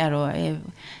viskar och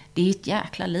det är ju ett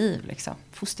jäkla liv liksom.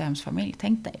 Fosterhemsfamilj,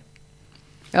 tänk dig.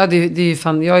 Ja, det är ju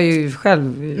fan, jag är ju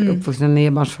själv uppvuxen i en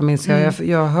niobarnsfamilj, så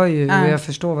jag hör ju och jag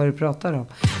förstår vad du pratar om.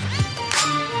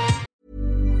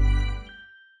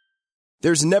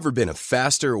 There's never been a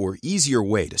faster or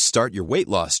easier way to start your weight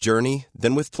loss journey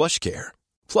than with PlushCare.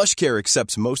 PlushCare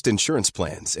accepts most insurance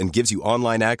plans and gives you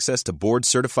online access to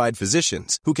board-certified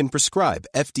physicians who can prescribe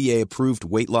FDA-approved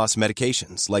weight loss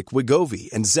medications like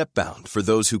Wegovy and Zepbound for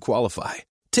those who qualify.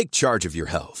 Take charge of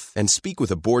your health and speak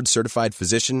with a board-certified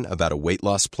physician about a weight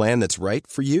loss plan that's right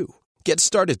for you. Get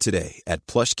started today at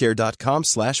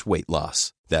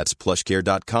plushcare.com/weightloss. That's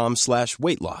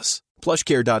plushcare.com/weightloss.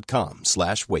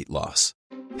 plushcare.com/weightloss.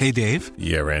 Hey, Dave.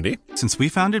 Yeah, Randy. Since we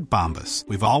founded Bombas,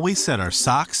 we've always said our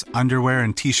socks, underwear,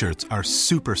 and T-shirts are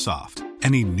super soft.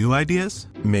 Any new ideas?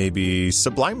 Maybe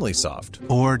sublimely soft.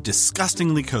 Or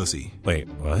disgustingly cozy. Wait,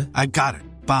 what? I got it.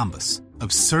 Bombas.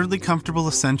 Absurdly comfortable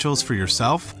essentials for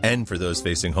yourself and for those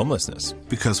facing homelessness.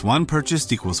 Because one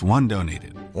purchased equals one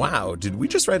donated. Wow, did we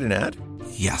just write an ad?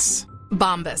 Yes.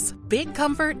 Bombas. Big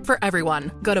comfort for everyone.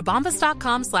 Go to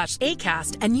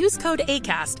bombas.com/ACAST and use code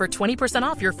ACAST for 20%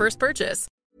 off your first purchase.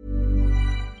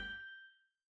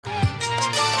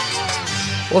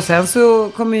 Och sen så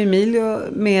kommer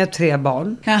Emilio med 3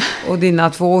 barn. Ja. Och dina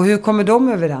 2. Hur kommer de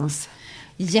överens?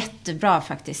 Jättebra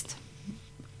faktiskt.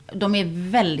 De är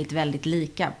väldigt, väldigt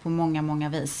lika på många, många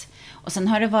vis. Och sen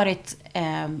har det varit,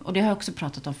 och det har jag också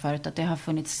pratat om förut, att det har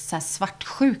funnits så här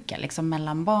svartsjuka liksom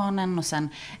mellan barnen och sen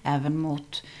även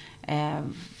mot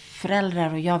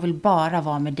föräldrar. Och jag vill bara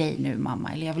vara med dig nu, mamma.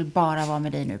 Eller jag vill bara vara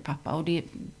med dig nu, pappa. Och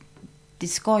det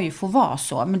ska ju få vara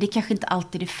så. Men det kanske inte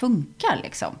alltid det funkar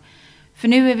liksom. För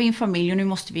nu är vi en familj och nu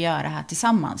måste vi göra det här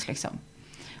tillsammans liksom.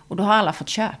 Och då har alla fått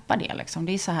köpa det liksom.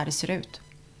 Det är så här det ser ut.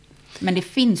 Men det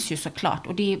finns ju såklart.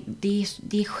 Och det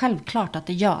är självklart att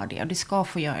det gör det. Och det ska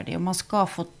få göra det. Och man ska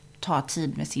få ta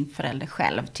tid med sin förälder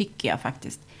själv, tycker jag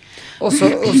faktiskt. Och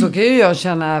så kan ju jag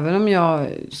känna, även om jag,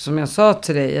 som jag sa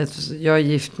till dig, att jag är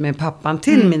gift med pappan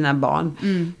till mina barn.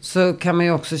 Så kan man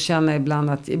ju också känna ibland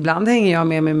att ibland hänger jag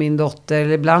med min dotter.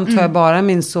 Eller ibland tar jag bara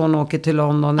min son och åker till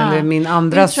London. Eller min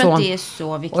andra son. Jag tror att det är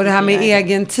så viktigt. Och det här med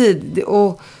egen tid.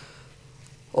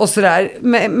 Och sådär.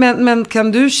 Men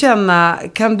kan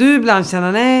du ibland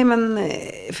känna, nej men,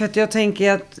 för att jag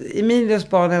tänker att Emilios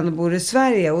barn ändå bor i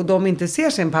Sverige och de inte ser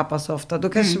sin pappa så ofta, då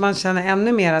kanske man känner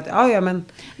ännu mer att, ja men.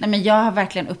 Nej, men jag har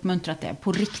verkligen uppmuntrat det,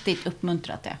 på riktigt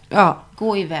uppmuntrat det. Ja.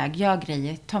 Gå iväg, gör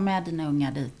grejer, ta med dina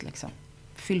unga dit liksom.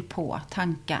 Fyll på,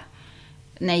 tanka.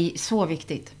 Nej, så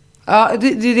viktigt. Ja, det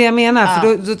är det jag menar,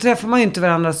 för då träffar man ju inte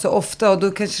varandra så ofta och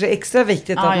då kanske det är extra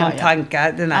viktigt att man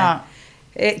tankar den här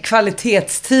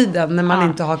kvalitetstiden när man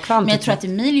inte har kvantitet. Men jag tror att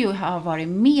Emilio har varit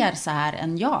mer så här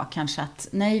än jag kanske, att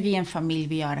nej, vi är en familj,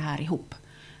 vi gör det här ihop.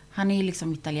 Han är ju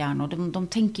liksom italiano, de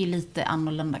tänker ju lite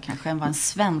annorlunda kanske än vad en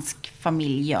svensk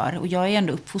familj gör, och jag är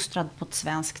ändå uppfostrad på ett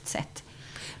svenskt sätt.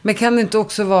 Men kan det inte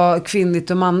också vara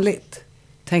kvinnligt och manligt,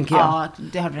 tänker jag? Ja,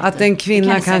 det har du rätt. Att en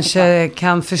kvinna kanske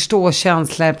kan förstå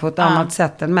känslor på ett annat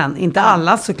sätt än män. Inte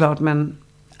alla såklart, men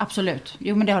absolut.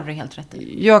 Jo, men det har du helt rätt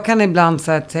i. Jag kan ibland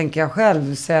så här, tänker jag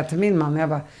själv, säga till min man, jag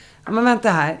bara, men vänta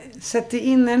här, sätt dig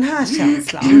in i den här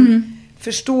känslan.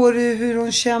 Förstår du hur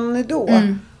hon känner då?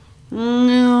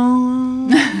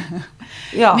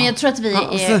 Ja. Men jag tror att vi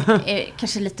är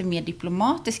kanske lite mer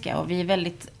diplomatiska, och vi är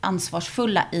väldigt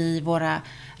ansvarsfulla i våra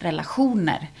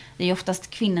relationer. Det är oftast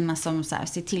kvinnorna som så här,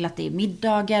 ser till att det är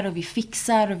middagar, och vi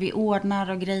fixar och vi ordnar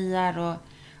och grejer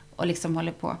och liksom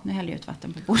håller på. Nu häller jag ut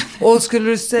vatten på bordet. Och skulle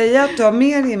du säga att du har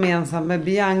mer gemensamt med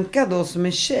Bianca då som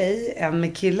är tjej än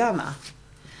med killarna?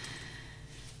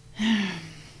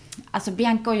 Alltså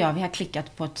Bianca och jag, vi har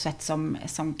klickat på ett sätt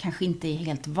som kanske inte är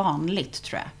helt vanligt,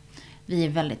 tror jag. Vi är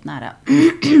väldigt nära.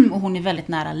 Och hon är väldigt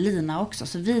nära Lina också.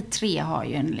 Så vi tre har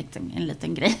ju en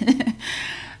liten grej.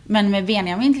 Men med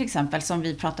Benjamin till exempel, som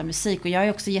vi pratar musik, och jag är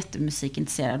också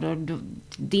jättemusikintresserad, och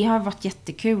det har varit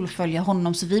jättekul att följa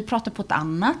honom, så vi pratar på ett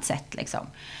annat sätt liksom.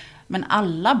 Men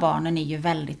alla barnen är ju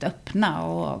väldigt öppna,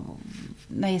 och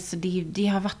nej, så det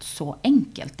har varit så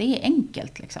enkelt. Det är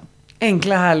enkelt liksom.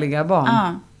 Enkla, härliga barn.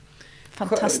 Ja,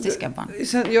 fantastiska barn.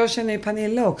 Jag känner ju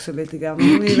Pernilla också lite grann.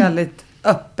 Hon är väldigt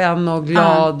öppen och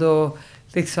glad och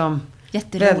liksom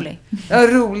jätterolig.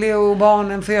 Rolig, och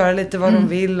barnen får göra lite vad de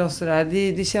vill och sådär.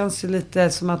 Det känns ju lite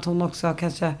som att hon också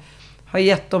kanske har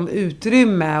gett dem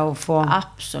utrymme och få.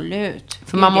 Absolut.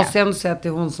 För man måste ändå säga att det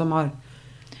är hon som har.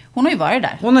 Hon har ju varit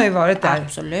där. Hon har ju varit där.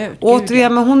 Absolut.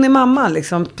 Återigen, men hon är mamma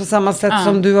liksom. På samma sätt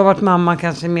som du har varit mamma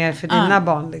kanske mer för dina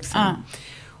barn liksom.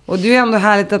 Och det är ju ändå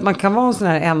härligt att man kan vara en sån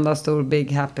här enda stor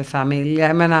big happy familj.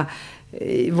 Jag menar,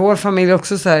 i vår familj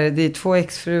också så här, det är 2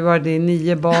 exfruar, det är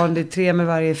 9 barn, det är 3 med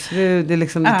varje fru, det är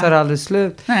liksom, det tar aldrig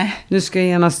slut. Nej. Nu ska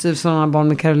Ena Styvson ha barn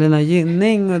med Carolina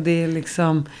Gynning, och det är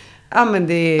liksom, ja men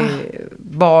det är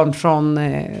barn från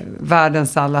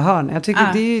världens alla hörn. Jag tycker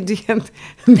Nej, det är fint.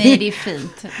 Det är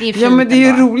fint. Ja, men det är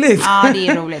ju roligt. Ja, det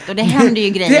är roligt. Och det händer ju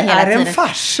grejer hela tiden. Det är en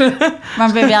fars.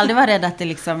 Man behöver aldrig vara rädd att det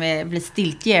liksom blir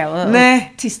stiltje och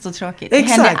tyst och tråkigt.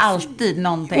 Exakt. Det händer alltid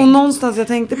någonting. Och någonstans, jag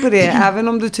tänkte på det, även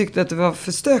om du tyckte att det var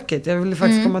för stökigt. Jag ville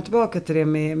faktiskt komma tillbaka till det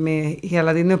med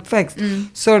hela din uppväxt.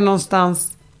 Så är det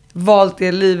någonstans valt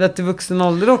det livet i vuxen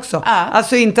ålder också.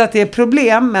 Alltså inte att det är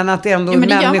problem, men att det ändå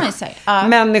är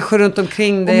människor runt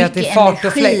omkring dig, att det är fart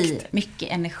och fläkt.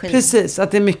 Mycket energi. Precis,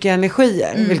 att det är mycket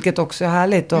energier, vilket också är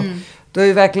härligt. Och du har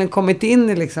ju verkligen kommit in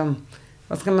i liksom,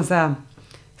 vad ska man säga,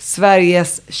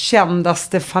 Sveriges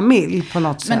kändaste familj på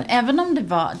något sätt. Men även om det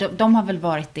var, de har väl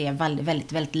varit det väldigt,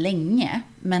 väldigt, väldigt länge,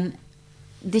 men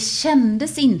det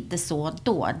kändes inte så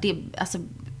då. Alltså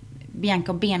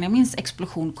Bianca och Benjamins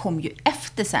explosion kom ju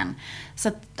efter sen. Så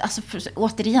att, alltså,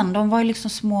 återigen, de var ju liksom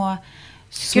små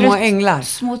änglar.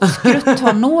 Små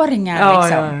skrutt-tonåringar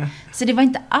liksom. Ja. Så det var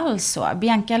inte alls så.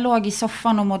 Bianca låg i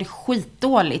soffan och mådde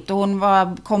skitdåligt. Och hon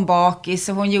kom bakis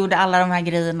och hon gjorde alla de här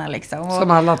grejerna liksom.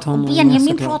 Som alla tonåringar. Och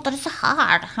Benjamin pratade så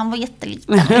här. Han var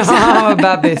jätteliten. Liksom. Han var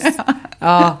bebis.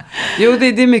 Ja. Jo, det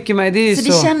är mycket med. Det är ju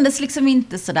så. Det kändes liksom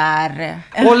inte så där.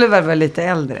 Oliver var lite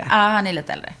äldre. Ja, han är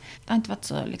lite äldre. Det har inte varit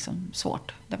så liksom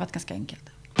svårt. Det har varit ganska enkelt.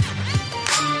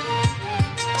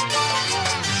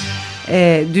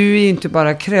 Du är ju inte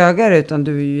bara krögare, utan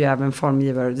du är ju även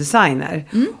formgivare och designer.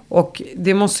 Och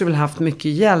det måste du väl haft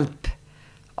mycket hjälp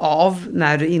av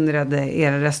när du inredde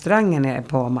era restauranger nere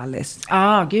på Mallis?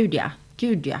 Ja,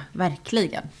 gud ja,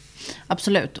 verkligen.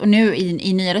 Absolut. Och nu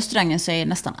i nya restaurangen så är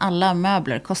nästan alla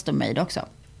möbler custom made också.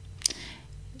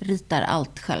 Ritar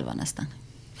allt själva nästan.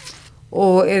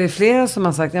 Och är det flera som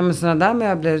har sagt, ja men sådana där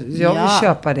möbler, jag vill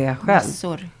köpa det själv?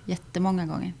 Massor, jättemånga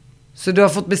gånger. Så du har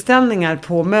fått beställningar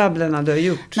på möblerna du har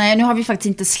gjort? Nej, nu har vi faktiskt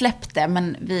inte släppt det,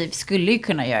 men vi skulle ju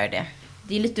kunna göra det.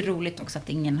 Det är lite roligt också att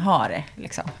ingen har det,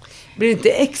 liksom. Blir det inte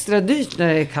extra dyrt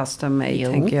när det är custom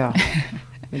made, tänker jag?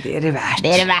 Men det är det värt.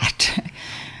 Det är det värt.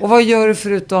 Och vad gör du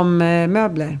förutom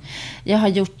möbler? Jag har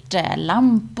gjort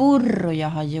lampor och jag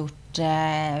har gjort...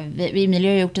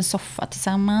 Emilia har gjort en soffa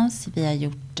tillsammans.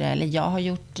 Jag har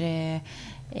gjort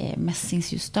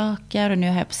mässingsljusstakar och nu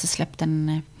har jag precis släppt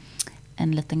en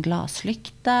liten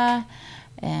glaslykta,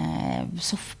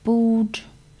 soffbord,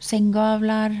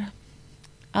 sänggavlar,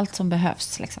 allt som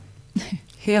behövs liksom.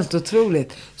 Helt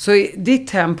otroligt. Så ditt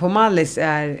hem på Mallis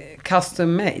är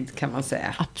custom made, kan man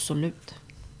säga? Absolut.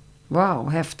 Wow,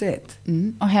 häftigt.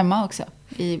 Och hemma också,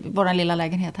 i vår lilla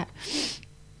lägenhet här.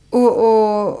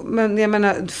 Men jag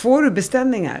menar, får du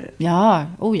beställningar? Ja,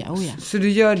 oh ja. Så du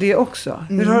gör det också?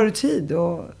 Hur har du tid?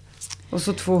 Och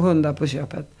så 2 hundar på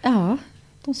köpet? Ja,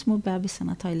 de små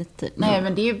bebisarna tar ju lite tid. Nej,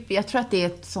 men jag tror att det är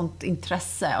ett sånt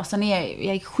intresse. Och sen är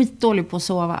jag skitdålig på att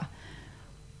sova.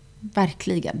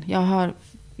 Verkligen.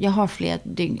 Jag har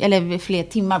fler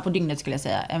timmar på dygnet skulle jag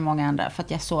säga än många andra. För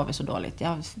att jag sover så dåligt.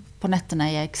 På nätterna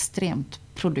är jag extremt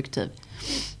produktiv.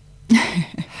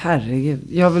 Herregud,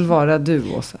 jag vill vara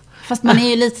du, Åsa. Fast man är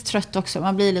ju lite trött också.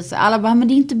 Man blir lite så, alla bara, men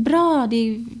det är inte bra. Det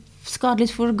är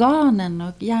skadligt för organen.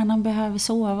 Och hjärnan behöver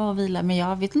sova och vila. Men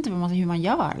jag vet inte hur man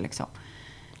gör liksom.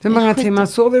 Hur många timmar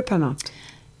sover du per natt?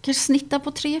 Kanske snittar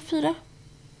på 3-4.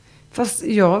 Fast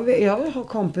jag har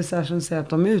kompisar som säger att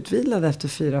de är utvilade efter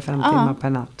 4-5 timmar per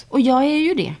natt. Och jag är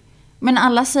ju det. Men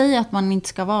alla säger att man inte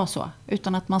ska vara så.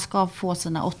 Utan att man ska få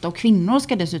sina 8. Och kvinnor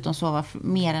ska dessutom sova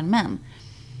mer än män.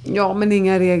 Ja, men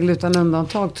inga regler utan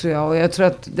undantag tror jag. Och jag tror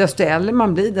att desto äldre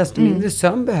man blir, desto mindre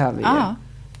sömn behöver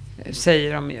ju.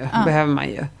 Säger de ju. Behöver man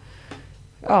ju.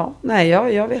 Ja, nej,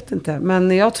 jag vet inte.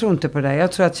 Men jag tror inte på det.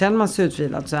 Jag tror att känner man sig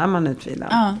utvilad så är man utvilad.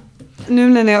 Ja. Nu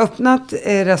när ni har öppnat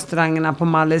restaurangerna på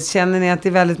Mallis, känner ni att det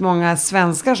är väldigt många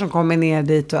svenskar som kommer ner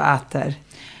dit och äter?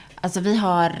 Alltså vi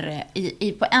har,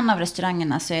 på en av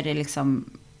restaurangerna så är det liksom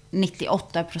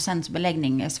 98%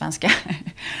 beläggning är svenskar.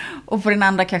 Och på den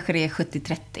andra kanske det är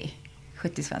 70-30.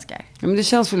 70 svenskar. Ja, men det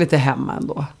känns väl lite hemma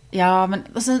ändå. Ja, men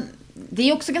alltså, det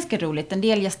är också ganska roligt. En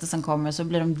del gäster som kommer så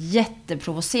blir de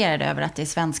jätteprovocerade över att det är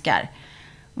svenskar.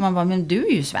 Och man bara, men du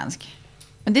är ju svensk.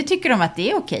 Men det tycker de att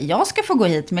det är okej. Jag ska få gå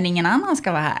hit men ingen annan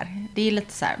ska vara här. Det är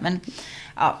lite så här, men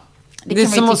ja. Det är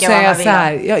som att säga så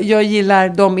här, jag gillar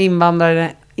de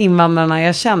invandrarna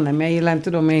jag känner, men jag gillar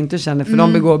inte de jag inte känner, för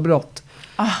de begår brott.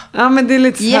 Ja, men det är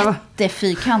lite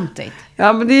jättefyrkantigt.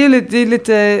 Ja, men det är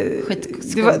lite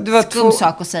det var skum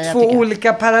sak att säga, två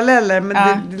olika paralleller,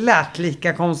 men det lät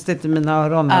lika konstigt i mina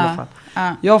öron i alla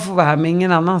fall. Jag får vara här med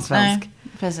ingen annan svensk.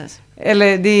 Nej, precis.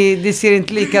 Eller det ser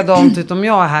inte likadant ut om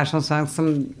jag är här som svensk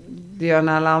som det gör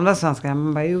när alla andra svenskar.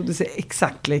 Man bara, jo, det ser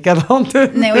exakt likadant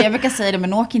ut. Nej, och jag brukar säga det,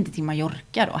 men åk inte till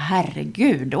Mallorca då.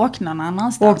 Herregud, åk någon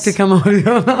annanstans. Åk till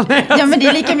Kanarieöarna. Ja, men det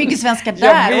är lika mycket svenskar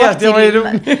där. Jag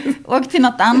vet, åk till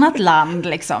något annat land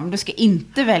liksom. Du ska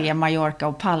inte välja Mallorca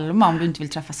och Palma om du inte vill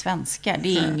träffa svenskar.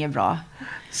 Det är inget bra.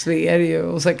 Så är det ju.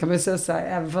 Och så kan man säga så här,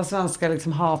 även fast svenskar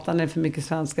liksom hatar när det är för mycket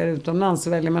svenskar utomlands, så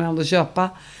väljer man ändå köpa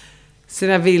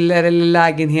sina villor eller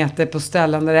lägenheter på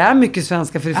ställen där det är mycket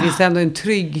svenskar, för det finns ändå en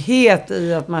trygghet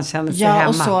i att man känner sig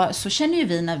hemma. Ja, och så känner ju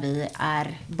vi när vi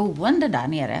är boende där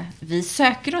nere. Vi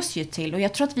söker oss ju till, och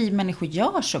jag tror att vi människor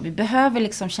gör så. Vi behöver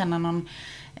liksom känna någon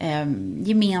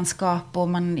gemenskap och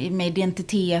med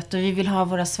identitet, och vi vill ha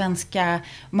våra svenska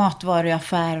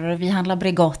matvaruaffärer och vi handlar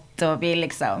Bregott och vi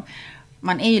liksom,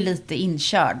 man är ju lite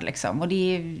inkörd liksom, och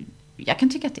jag kan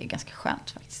tycka att det är ganska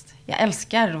skönt faktiskt. Jag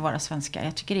älskar att vara svenskar.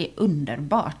 Jag tycker det är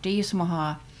underbart. Det är ju som att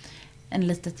ha en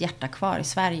litet hjärta kvar i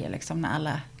Sverige. Liksom, när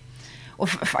alla... Och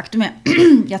faktum är,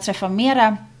 jag träffar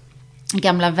mera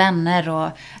gamla vänner och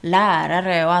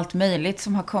lärare och allt möjligt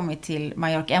som har kommit till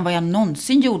Mallorca än vad jag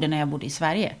någonsin gjorde när jag bodde i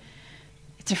Sverige.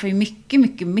 Jag träffar ju mycket,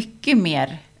 mycket, mycket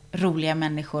mer roliga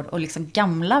människor och liksom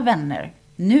gamla vänner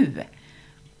nu.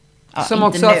 Ja, som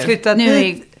också har flyttat nu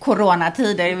dit. Nu är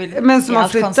coronatider. Men som har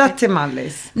flyttat till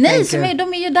Mallis. Nej,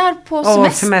 de är ju där på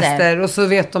semester. Och så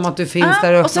vet de att du finns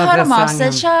där och och så hör de av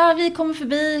sig. Tja, vi kommer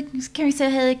förbi. Kan vi säga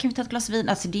hej? Kan vi ta ett glas vin?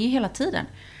 Alltså det är ju hela tiden.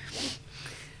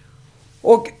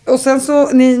 Och sen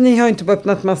så, ni har ju inte bara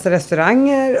öppnat massa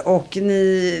restauranger, och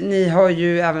ni har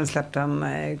ju även släppt en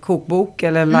kokbok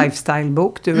eller en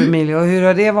lifestylebok, du och Emilia. Och hur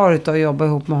har det varit att jobba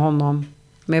ihop med honom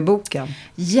med boken?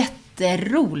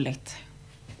 Jätteroligt.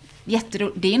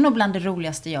 Det är nog bland det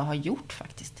roligaste jag har gjort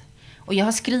faktiskt. Och jag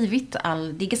har skrivit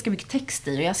det är ganska mycket text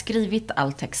i, och jag har skrivit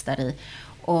all text där i.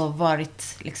 och varit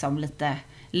liksom lite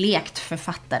lekt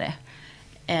författare.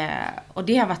 Och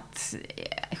det har varit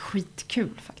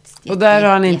skitkul faktiskt. Och där har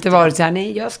han inte varit så här,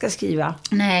 nej jag ska skriva.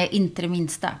 Nej, inte det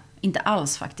minsta. Inte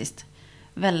alls faktiskt.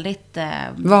 Väldigt...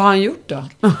 Vad har han gjort då?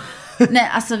 Nej,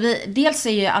 alltså dels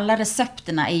är ju alla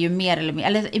recepterna är ju mer eller mindre...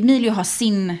 Eller Emilio har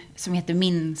sin som heter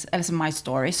min, eller som My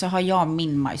Story. Så har jag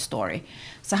min My Story.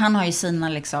 Så han har ju sina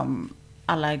liksom...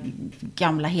 alla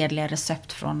gamla hedliga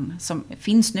recept som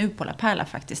finns nu på La Perla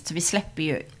faktiskt. Så vi släpper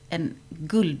ju en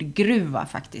guldgruva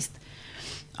faktiskt.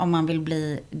 Om man vill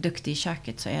bli duktig i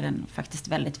köket så är den faktiskt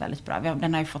väldigt, väldigt bra.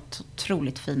 Den har ju fått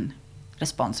otroligt fin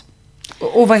respons.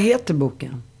 Och vad heter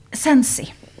boken?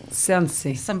 Sensi.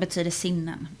 Sensi. Som betyder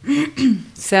sinnen.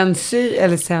 Sensi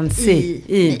eller sensi?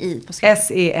 I.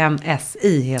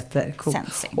 S-E-N-S-I heter. Cool.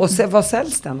 Sensi. Och vad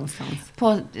säljs den någonstans?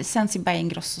 På Sensi by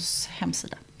Ingrossos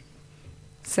hemsida.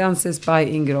 Sensis by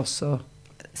Ingrosso.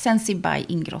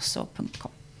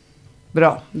 sensibyingrosso.com.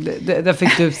 Bra, det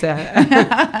fick du säga.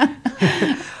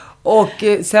 Och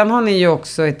sen har ni ju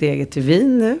också ett eget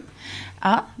vin nu.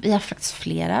 Ja, vi har faktiskt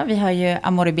flera. Vi har ju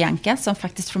Amore Bianca som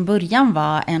faktiskt från början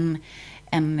var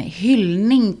en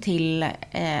hyllning till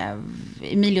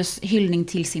Emilios hyllning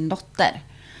till sin dotter.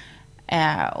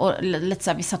 Och lite så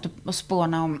här, vi satt och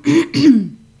spånade om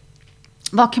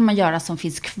vad kan man göra som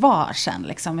finns kvar sen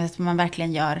liksom, att man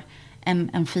verkligen gör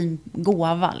en fin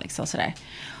gåva liksom sådär.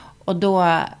 Och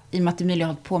då, i och med att Emilio har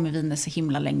hållit på med viner så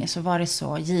himla länge, så var det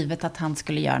så givet att han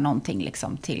skulle göra någonting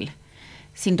liksom till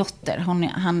sin dotter.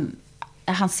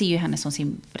 Han ser ju henne som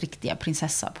sin riktiga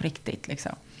prinsessa på riktigt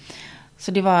liksom.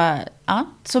 Så det var, ja,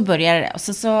 så började det. Och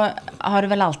så har det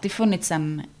väl alltid funnits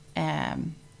en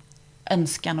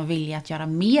önskan och vilja att göra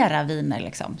mera viner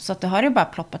liksom. Så att det har ju bara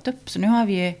ploppat upp. Så nu har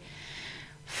vi ju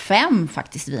 5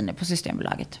 faktiskt viner på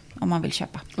Systembolaget om man vill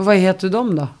köpa. Och vad heter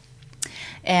de då?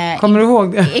 Kommer du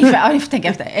ihåg det? Ja, jag får tänka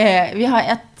efter. Vi har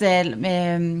ett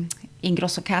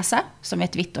Ingrosso Casa som är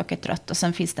ett vitt och ett rött. Och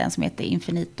sen finns det en som heter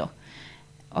Infinito.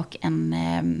 Och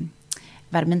en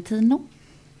Vermentino.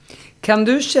 Kan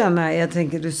du känna, jag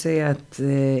tänker du säger att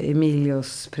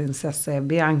Emilios prinsessa är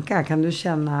Bianca. Kan du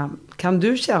känna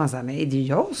så här, nej det är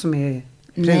jag som är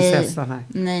prinsessan här?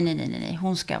 Nej.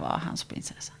 Hon ska vara hans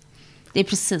prinsessa. Det är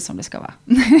precis som det ska vara.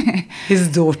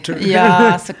 His daughter.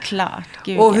 Ja, såklart.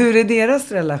 Gud, och hur är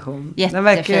deras relation? Jättefin. Den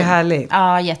verkar ju härlig.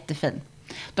 Ja, jättefin.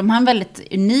 De har en väldigt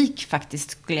unik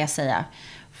faktiskt, skulle jag säga.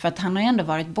 För att han har ju ändå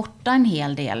varit borta en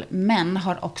hel del. Men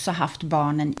har också haft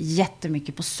barnen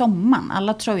jättemycket på sommaren.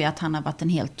 Alla tror ju att han har varit en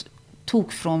helt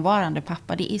tokfrånvarande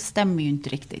pappa. Det stämmer ju inte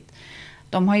riktigt.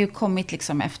 De har ju kommit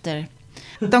liksom efter...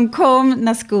 De kom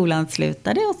när skolan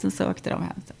slutade och sen så åkte de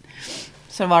hem.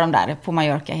 Så var de där på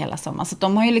Mallorca hela sommaren. Så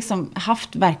de har ju liksom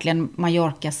haft verkligen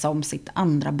Mallorca som sitt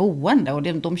andra boende. Och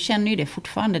de känner ju det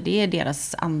fortfarande. Det är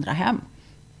deras andra hem.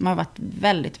 De har varit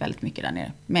väldigt, väldigt mycket där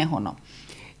nere med honom.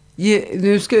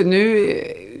 Nu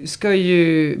ska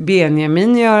ju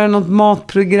Benjamin göra något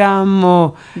matprogram.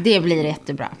 Och det blir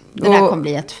jättebra. Det där kommer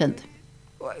bli jättefint.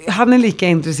 Han är lika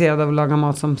intresserad av att laga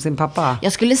mat som sin pappa.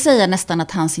 Jag skulle säga nästan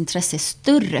att hans intresse är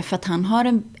större. För att han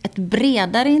har ett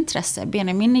bredare intresse.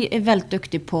 Benjamin är väldigt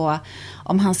duktig på,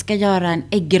 om han ska göra en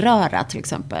äggröra till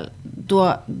exempel.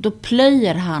 Då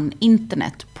plöjer han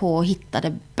internet på att hitta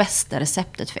det bästa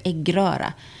receptet för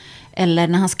äggröra. Eller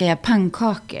när han ska göra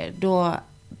pannkakor, då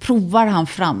provar han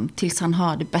fram tills han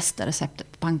har det bästa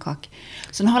receptet på pannkakor.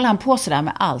 Så nu håller han på sådär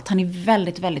med allt. Han är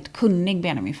väldigt, väldigt kunnig,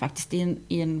 Benjamin, faktiskt.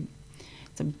 I en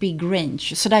big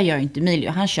range. Så där gör inte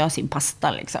Emilio. Han kör sin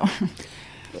pasta liksom.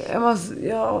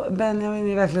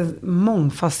 Benjamin är verkligen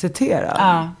mångfacetterad.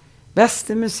 Ja. Bäst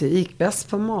i musik, bäst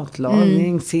på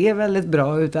matlagning, ser väldigt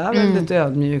bra ut, är väldigt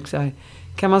ödmjuk. Så här.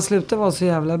 Kan man sluta vara så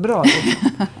jävla bra? Liksom?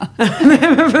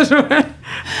 Nej, men förstår jag.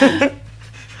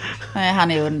 Nej,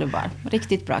 han är underbar.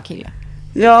 Riktigt bra kille.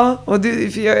 Ja, och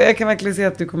jag kan verkligen se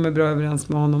att du kommer bra överens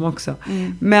med honom också.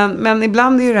 Men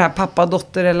ibland är ju det här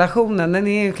pappa-dotter-relationen, den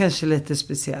är ju kanske lite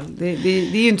speciell. Det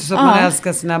är ju inte så att man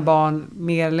älskar sina barn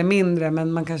mer eller mindre,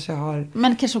 men man kanske har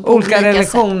olika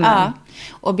relationer. Ja.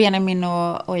 Och Benjamin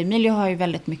och Emilio har ju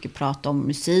väldigt mycket prat om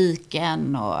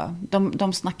musiken, och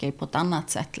de snackar ju på ett annat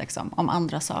sätt liksom, om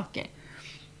andra saker.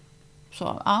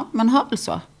 Så ja, man har väl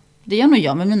så. Det gör nog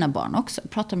jag med mina barn också.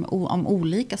 Pratar om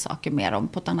olika saker mer om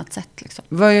på ett annat sätt. Liksom.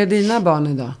 Vad är dina barn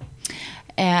idag?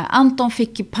 Anton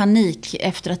fick panik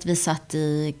efter att vi satt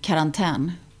i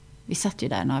karantän. Vi satt ju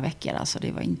där några veckor, alltså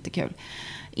det var inte kul.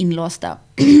 Inlåsta.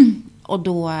 Och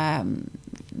då,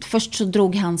 först så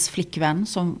drog hans flickvän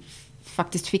som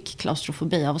faktiskt fick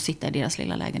klaustrofobi av att sitta i deras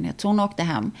lilla lägenhet. Så hon åkte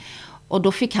hem. Och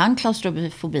då fick han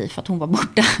klaustrofobi för att hon var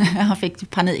borta. Han fick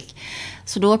panik.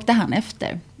 Så då åkte han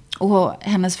efter. Och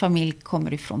hennes familj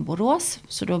kommer ifrån Borås.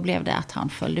 Så då blev det att han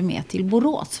följde med till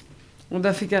Borås. Och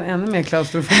där fick han ännu mer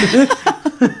klaustrofobi.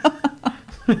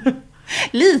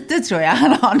 Lite tror jag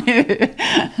han har nu.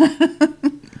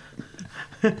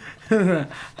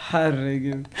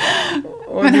 Herregud.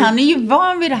 Men han är ju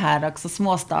van vid det här också,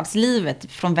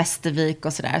 småstadslivet från Västervik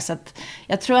och sådär. Så att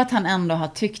jag tror att han ändå har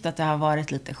tyckt att det har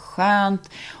varit lite skönt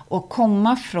att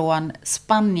komma från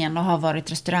Spanien och ha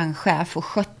varit restaurangchef och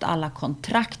skött alla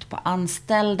kontrakt på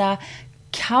anställda.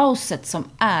 Kaoset som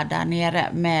är där nere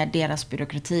med deras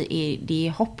byråkrati, det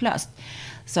är hopplöst.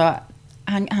 Så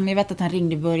jag vet att han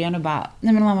ringde i början och bara,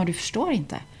 nej men mamma, du förstår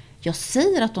inte. Jag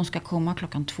säger att de ska komma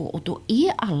 2:00 och då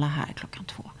är alla här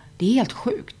 2:00. Det är helt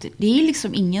sjukt. Det är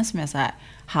liksom ingen som är så här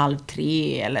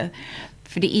 2:30 eller...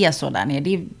 För det är så där nere.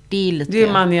 Det är lite... Det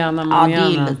är manjana. Ja,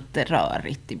 det är lite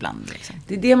rörigt ibland. Liksom.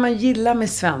 Det är det man gillar med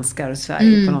svenskar och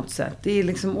Sverige på något sätt. Det är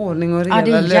liksom ordning och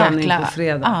reda, löning på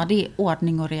fredag. Ja, det är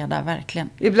ordning och reda, verkligen.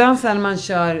 Ibland så när man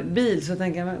kör bil så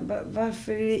tänker jag,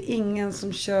 varför är det ingen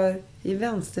som kör i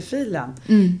vänsterfilen?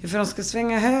 För de ska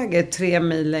svänga höger 3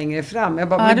 mil längre fram. Jag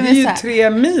bara, men det är ju 3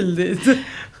 mil dit.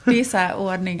 Det är så här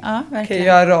ordning, ja, verkligen. Okej,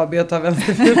 jag är arab, jag tar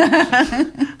vänsterfil.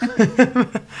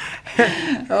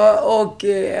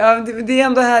 Det är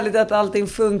ändå härligt att allting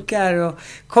funkar. Och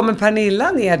kommer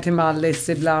Pernilla ner till Mallis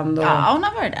ibland? Och, ja, hon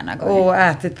har varit där några gånger. Och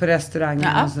ätit på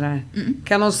restaurangen och sådär.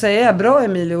 Kan hon säga, bra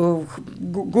Emilio,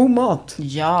 god mat?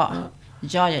 Ja.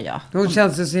 Hon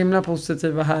känns ju så himla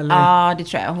positiv och härlig. Ja, det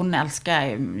tror jag. Hon älskar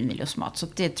Emilios mat, så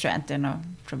det tror jag inte är något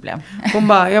problem. Hon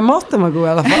bara, ja, maten var god i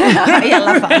alla fall. I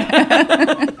alla fall.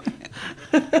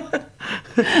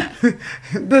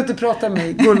 Du behöver inte prata med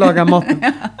mig, gå och laga maten.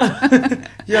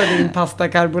 Gör din pasta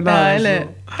carbonara. Ja,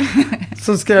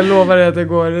 så ska jag lova dig att jag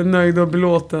går nöjd och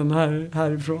belåten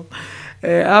härifrån.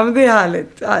 Ja, men det är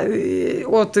härligt.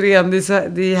 Återigen, det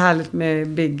är härligt med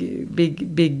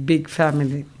big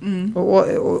family.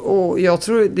 Och jag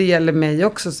tror det gäller mig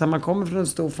också. Så man kommer från en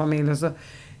stor familj och så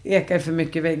ekar för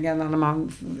mycket väggarna när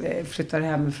man flyttar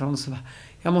hemifrån. Så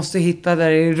jag måste hitta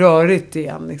där det är rörigt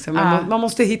igen. Liksom. Man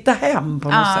måste hitta hem på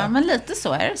något sätt. Ja, men lite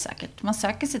så är det säkert. Man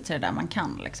söker sig till det där man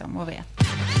kan liksom, och vet.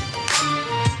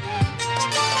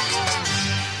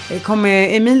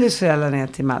 Kommer Emilius föräldrar ner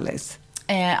till Mallis?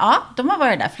 Ja, de har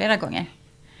varit där flera gånger.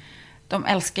 De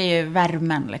älskar ju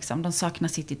värmen liksom. De saknar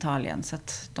sitt Italien. Så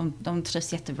att de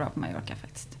trivs jättebra på Mallorca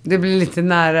faktiskt. Det blir lite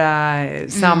nära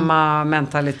samma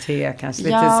mentalitet kanske.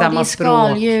 Lite samma språk. Ja, det är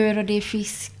skaldjur och det är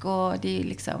fisk och det är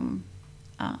liksom...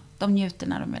 Ja, de njuter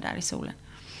när de är där i solen.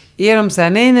 Är de så här,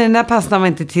 nej, den där pastan var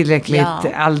inte tillräckligt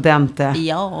al dente?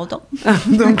 Ja,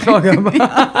 de klagar bara.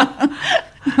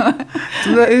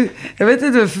 Jag vet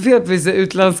inte för fel på vissa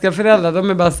utländska föräldrar. De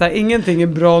är bara så här, ingenting är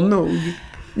bra nog.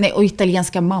 Nej, och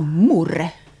italienska mammor.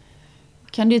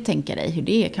 Kan du tänka dig hur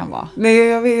det kan vara? Nej,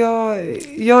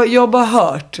 jag har bara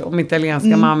hört om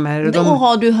italienska mammor. Då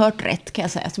har du hört rätt, kan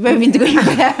jag säga. Så behöver vi inte gå in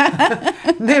på det.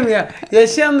 Nej, men jag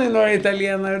känner några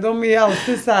italienare. De är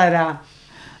alltid så här...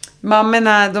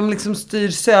 Mammorna, de liksom styr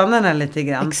sönerna lite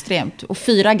grann. Extremt. Och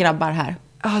 4 grabbar här.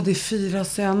 Ja, det är 4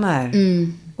 söner.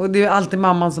 Och det är alltid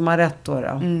mamman som har rätt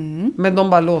då. Men de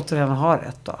bara låter henne ha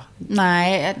rätt då.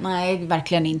 Nej,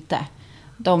 verkligen inte.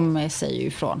 De säger ju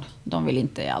ifrån. De vill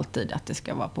inte alltid att det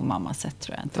ska vara på mammas sätt,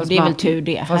 tror jag inte. Och det är väl tur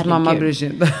det. Fast mamma bryr sig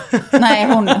inte. Nej,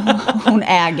 hon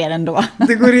äger ändå.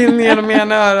 Det går in genom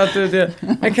ena örat.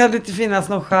 Men kan det inte finnas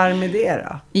någon charm i det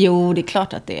då? Jo, det är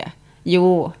klart att det är.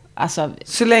 Jo, alltså...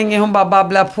 Så länge hon bara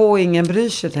babblar på och ingen bryr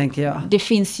sig, tänker jag. Det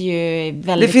finns ju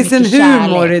väldigt mycket kärlek. Det finns en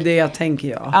humor kärlek i det, tänker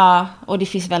jag. Ja, och det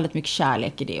finns väldigt mycket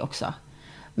kärlek i det också.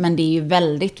 Men det är ju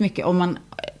väldigt mycket...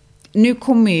 Nu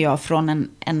kommer jag från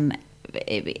en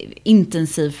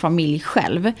intensiv familj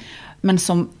själv. Men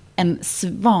som en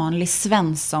vanlig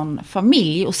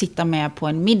Svensson-familj och sitta med på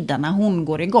en middag när hon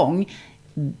går igång,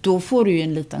 då får du ju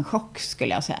en liten chock,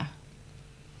 skulle jag säga.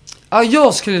 Ja,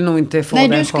 jag skulle nog inte få den chocken.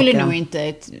 Nej, du skulle nog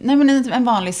inte... Nej, men en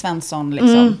vanlig Svensson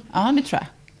liksom. Ja, det tror jag.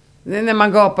 Det är när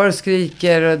man gapar och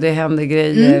skriker och det händer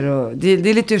grejer. Och det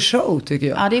är lite show, tycker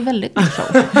jag. Ja, det är väldigt mycket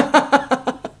show.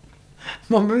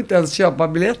 Man behöver inte ens köpa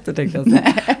biljetter, tänker jag.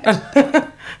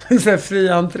 Så här fri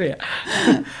entré.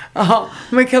 Ja,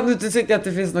 men kan du inte tycka att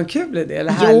det finns något kul i det?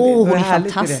 Eller jo, hon är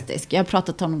fantastisk. Jag har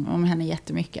pratat om henne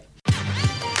jättemycket.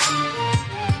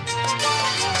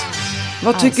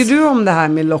 Vad tycker du om det här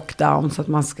med lockdown, så att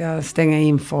man ska stänga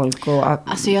in folk?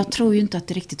 Alltså jag tror ju inte att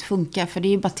det riktigt funkar. För det är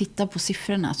ju bara att titta på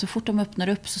siffrorna. Så fort de öppnar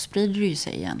upp så sprider det ju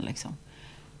sig igen liksom.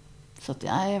 Så att,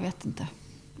 jag vet inte.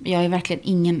 Jag är verkligen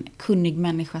ingen kunnig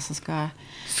människa som ska...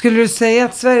 Skulle du säga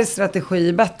att Sveriges strategi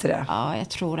är bättre? Ja, jag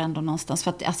tror ändå någonstans.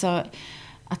 För att, alltså,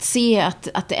 att se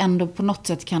att det ändå på något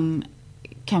sätt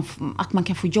att man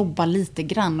kan få jobba lite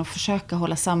grann och försöka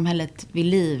hålla samhället vid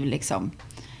liv liksom,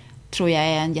 tror jag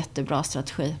är en jättebra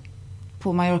strategi.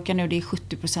 På Mallorca nu, det är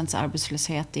 70%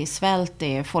 arbetslöshet, det är svält,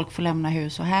 det är folk får lämna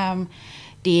hus och hem.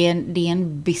 Det är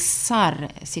en bizarr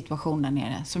situation där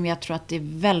nere som jag tror att det är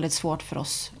väldigt svårt för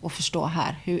oss att förstå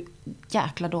här. Hur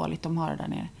jäkla dåligt de har det där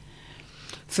nere.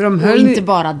 För de och inte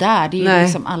bara där, det är ju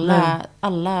liksom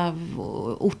alla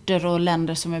orter och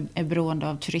länder som är beroende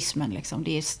av turismen. Liksom.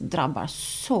 Det drabbar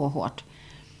så hårt.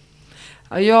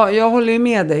 Ja, jag håller ju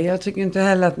med dig. Jag tycker inte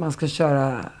heller att man ska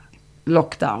köra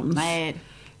lockdowns. Nej,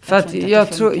 för att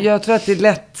jag tror att det är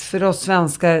lätt för oss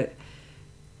svenskar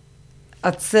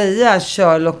att säga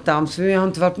kör lockdowns, för vi har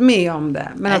inte varit med om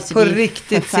det. Men att på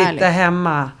riktigt sitta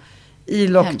hemma i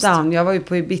lockdown. Hemskt. Jag var ju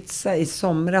på Ibiza i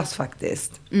somras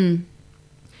faktiskt.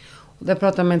 Och där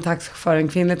pratade jag med en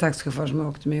kvinnlig taxichaufför som jag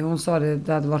åkte med. Hon sa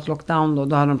det hade varit lockdown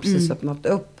då hade de precis öppnat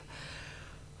upp.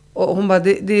 Och hon bara,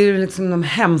 det är liksom de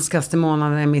hemskaste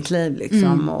månaderna i mitt liv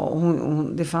liksom. Och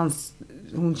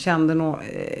hon kände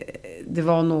det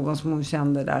var någon som hon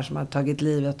kände där som hade tagit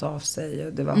livet av sig.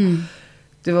 Och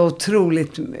det var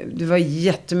otroligt, det var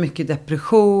jättemycket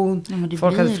depression. Ja,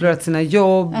 folk hade förlorat sina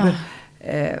jobb.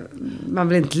 Man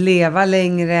vill inte leva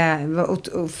längre.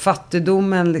 Och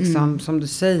fattigdomen liksom, som du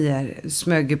säger,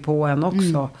 smög på en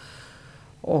också.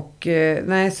 Och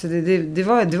nej, så det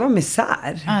var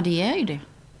misär. Ja, det är ju det.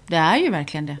 Det är ju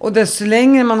verkligen det. Och desto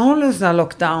längre man håller en sån här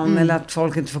lockdown eller att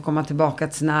folk inte får komma tillbaka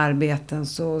till sina arbeten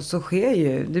så sker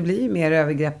ju, det blir ju mer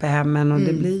övergrepp i hemmen och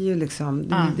det blir ju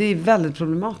liksom, det är väldigt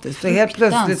problematiskt. Och helt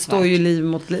plötsligt står ju liv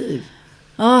mot liv.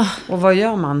 Och vad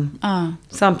gör man?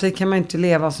 Samtidigt kan man inte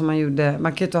leva som man gjorde.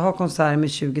 Man kan ju inte ha konserter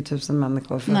med 20 000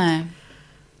 människor. För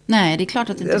Nej, det är klart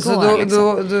att det inte alltså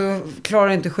går. Då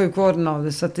klarar inte sjukvården av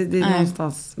det. Så att det är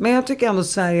någonstans. Men jag tycker ändå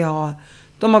Sverige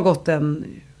har gått en,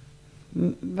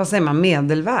 vad säger man,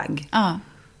 medelväg.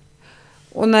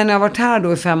 Och när ni har varit här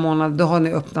då i 5 månader, då har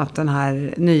ni öppnat den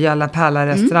här nya La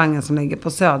Perla-restaurangen som ligger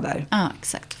på Söder. Ja,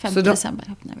 exakt. 5 december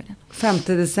öppnar vi den. 5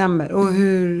 december. Och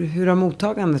hur har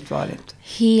mottagandet varit?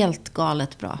 Helt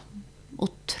galet bra.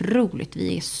 Otroligt.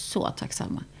 Vi är så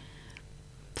tacksamma.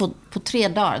 På 3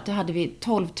 dagar då hade vi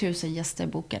 12 000 gäster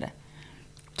bokade.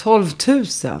 12 000?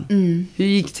 Hur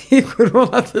gick det i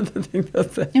coronatiden?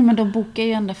 Ja, men de bokar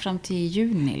ju ända fram till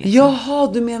juni. Liksom.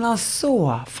 Jaha, du menar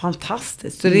så.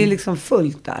 Fantastiskt. Så det är liksom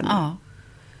fullt där nu. Ja.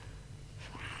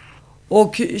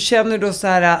 Och känner du då så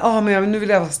här, men nu vill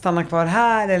jag stanna kvar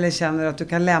här, eller känner du att du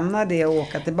kan lämna det och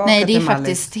åka tillbaka till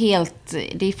Mallis?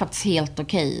 Nej, det är faktiskt helt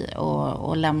okej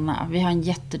att lämna. Vi har en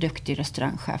jätteduktig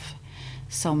restaurangchef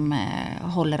som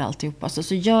håller alltihopa.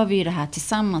 Så gör vi ju det här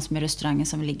tillsammans med restaurangen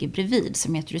som ligger bredvid,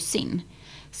 som heter Rusin.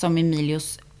 Som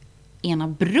Emilios ena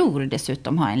bror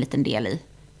dessutom har en liten del i,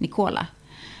 Nicola.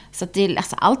 Så att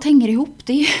allt hänger ihop.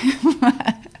 Det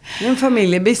är en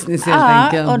familjebusiness helt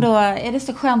enkelt. Och då är det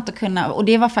så skönt att kunna, och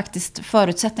det var faktiskt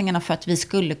förutsättningarna för att vi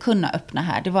skulle kunna öppna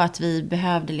här. Det var att vi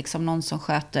behövde liksom någon som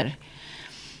sköter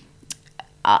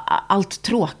allt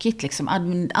tråkigt liksom.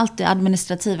 Allt det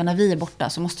administrativa, när vi är borta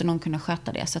så måste någon kunna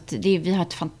sköta det. Så att vi har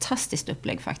ett fantastiskt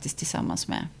upplägg faktiskt tillsammans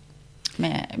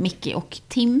med Micke och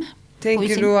Tim.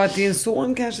 Tänker du att din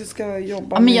son kanske ska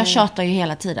jobba men jag tjatar ju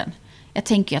hela tiden. Jag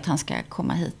tänker ju att han ska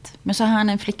komma hit. Men så har han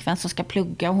en flickvän som ska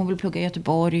plugga, och hon vill plugga i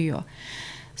Göteborg.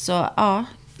 Så ja.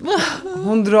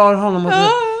 Hon drar honom åt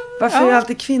varför är det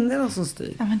alltid kvinnorna som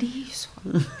styr? Ja, men det är ju så.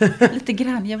 Lite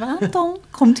grann. Jag bara, Anton,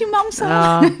 kom till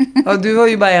mamsa. Ja, du har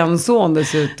ju bara en son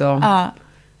dessutom. Ja.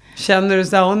 Känner du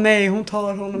så här, nej, hon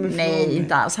tar honom ifrån Nej, mig.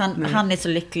 inte alls. Han är så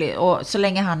lycklig. Och så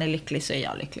länge han är lycklig så är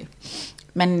jag lycklig.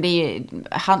 Men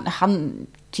han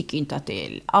tycker inte att det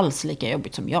är alls lika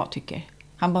jobbigt som jag tycker.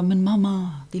 Han bara, men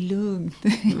mamma, det är lugnt.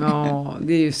 Ja,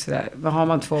 det är ju sådär. Har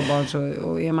man 2 barn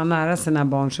och är man nära sina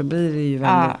barn så blir det ju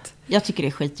väldigt... Ja, jag tycker det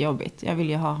är skitjobbigt. Jag vill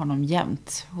ju ha honom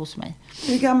jämt hos mig.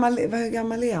 Hur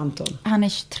gammal är Anton? Han är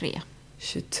 23.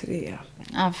 23.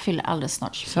 Han fyller alldeles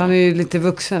snart 24. Så han är ju lite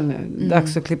vuxen nu.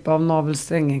 Dags att klippa av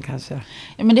navelsträngen kanske.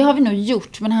 Ja, men det har vi nog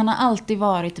gjort. Men han har alltid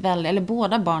varit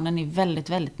båda barnen är väldigt,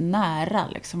 väldigt nära.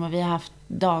 Liksom. Och vi har haft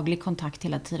daglig kontakt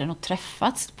hela tiden och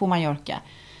träffats på Mallorca.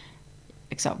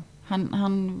 Liksom.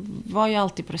 Han var ju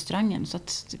alltid på restaurangen, så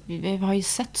att vi har ju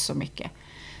sett så mycket.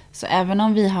 Så även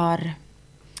om vi har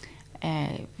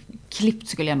klippt,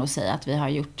 skulle jag nog säga att vi har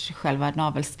gjort själva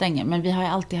navelsträngen, men vi har ju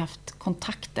alltid haft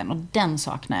kontakten, och den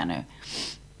saknar jag nu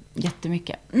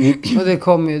jättemycket.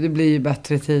 Och det blir ju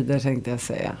bättre tider, tänkte jag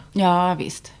säga. Ja,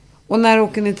 visst. Och när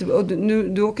åker ni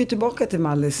du åker tillbaka till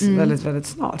Mallis väldigt, väldigt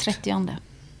snart. 30.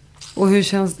 Och hur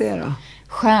känns det då?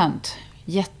 Skönt,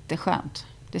 jätteskönt.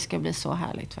 Det ska bli så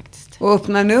härligt faktiskt. Och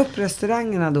öppnar ni upp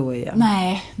restaurangerna då igen?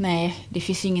 Nej. Det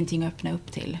finns ingenting att öppna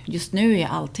upp till. Just nu är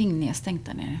allting nedstängt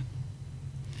där nere.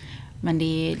 Men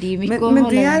det är mycket men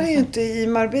det är ju inte i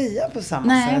Marbella på samma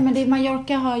sätt. Nej, men det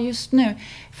Mallorca har just nu.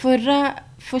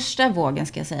 Första vågen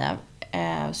ska jag säga.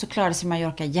 Så klarade sig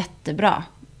Mallorca jättebra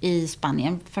i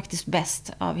Spanien. Faktiskt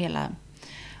bäst av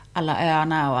alla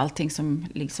öarna och allting som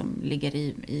liksom ligger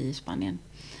i Spanien.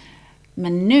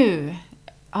 Men nu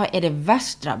är det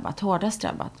värst drabbat, hårdast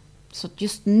drabbat. Så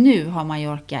just nu har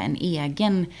Mallorca en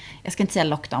egen, jag ska inte säga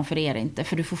lockdown för det är det inte.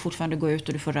 För du får fortfarande gå ut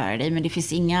och du får röra dig. Men det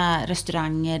finns inga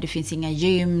restauranger, det finns inga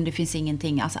gym, det finns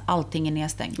ingenting. Alltså allting är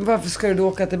nedstängt. Varför ska du då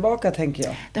åka tillbaka tänker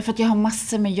jag? Därför att jag har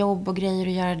massor med jobb och grejer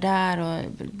att göra där. Och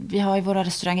vi har ju våra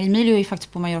restauranger. Emilio är ju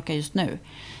faktiskt på Mallorca just nu.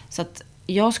 Så att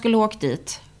jag skulle åka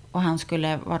dit och han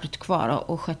skulle varit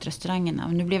kvar och skött restaurangerna.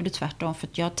 Och nu blev det tvärtom för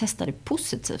att jag testade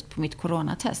positivt på mitt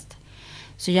coronatest.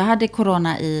 Så jag hade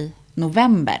corona i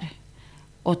november.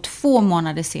 Och 2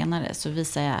 månader senare så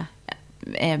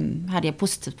hade jag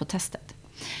positivt på testet.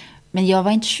 Men jag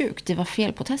var inte sjuk, det var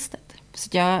fel på testet.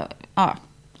 Så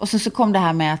Och så kom det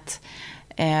här med att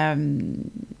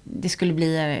det skulle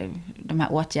bli de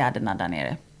här åtgärderna där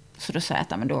nere. Så då sa jag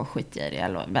att men då skiter jag i det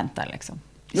eller väntar liksom.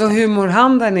 Och hur mår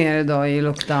han där nere då i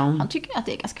lockdown? Han tycker att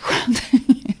det är ganska skönt.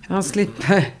 Han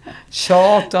slipper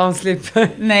tjat och han slipper...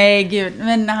 Nej, gud.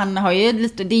 Men han har ju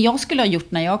lite... Det jag skulle ha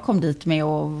gjort när jag kom dit med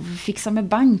att fixa med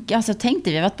banker. Alltså tänkte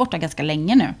vi har varit borta ganska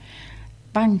länge nu.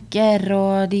 Banker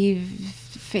och det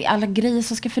är alla grejer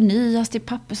som ska förnyas. Det är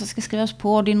papper som ska skrivas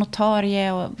på. Det är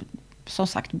notarie och som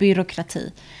sagt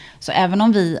byråkrati. Så även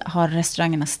om vi har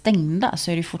restaurangerna stängda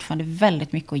så är det fortfarande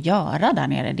väldigt mycket att göra där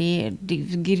nere. Det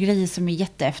är grejer som är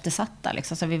jätteeftersatta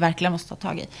liksom, som vi verkligen måste ta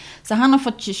tag i. Så han har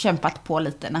fått kämpat på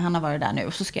lite när han har varit där nu.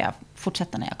 Och så ska jag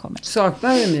fortsätta när jag kommer.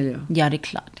 Saknar du Emilio? Ja, det är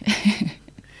klart.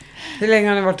 Hur länge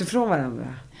har ni varit ifrån varandra?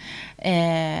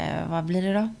 Vad blir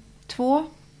det då? 2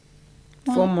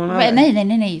 månader?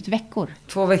 Nej, veckor.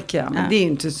 2 veckor, men det är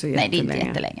inte så jättelänge. Nej, det är inte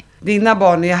jättelänge. Dina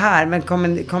barn är här, men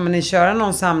kommer ni köra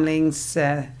någon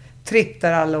samlingstripp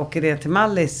där alla åker ner till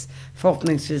Mallis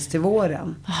förhoppningsvis till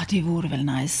våren? Ja, det vore väl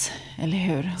nice, eller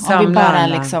hur? Samla om vi bara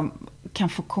alla. liksom kan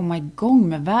få komma igång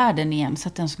med världen igen så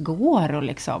att den går och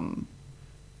liksom...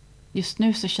 Just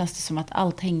nu så känns det som att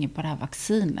allt hänger på det här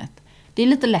vaccinet. Det är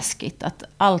lite läskigt att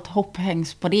allt hopp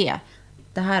hängs på det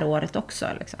här året också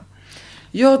liksom.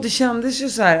 Ja, det kändes ju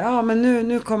så här, men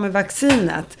nu kommer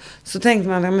vaccinet. Så tänkte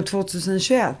man, men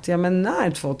 2021, men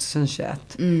när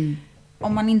 2021? Mm.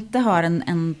 Om man inte har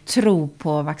en tro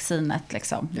på vaccinet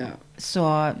liksom,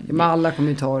 så... Men alla kommer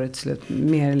ju ta det till slut,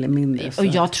 mer eller mindre. Och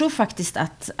jag tror faktiskt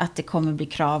att det kommer bli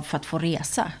krav för att få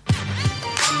resa.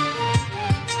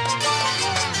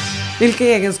 Vilka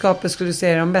egenskaper skulle du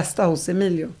säga är de bästa hos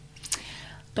Emilio?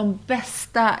 De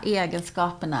bästa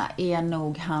egenskaperna är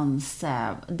nog hans...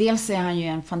 Dels är han ju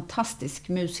en fantastisk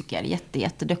musiker,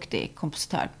 jätteduktig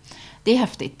kompositör. Det är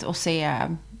häftigt att se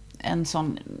en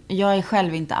sån... Jag är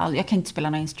själv jag kan inte spela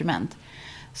några instrument.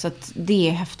 Så att det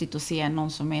är häftigt att se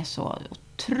någon som är så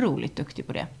otroligt duktig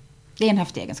på det. Det är en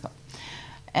häftig egenskap.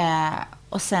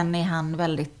 Och sen är han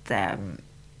väldigt...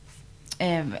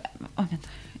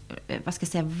 vad ska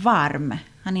jag säga? Varm.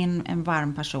 Han är en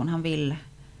varm person.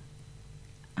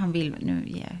 Han vill nu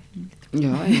ge...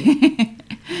 Ja.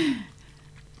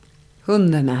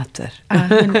 Hunden äter.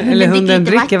 Eller hunden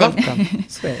dricker vatten.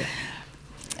 Så är det.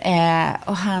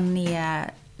 Och han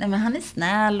är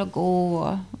snäll och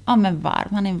god. Ja, men varm.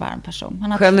 Han är en varm person.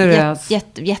 Han har generös.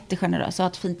 Jättegenerös och har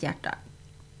ett fint hjärta.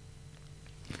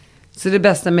 Så det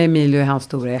bästa med Emilio är hans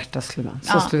stora hjärta,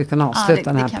 så skulle vi kunna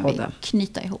avsluta den här podden. Kan vi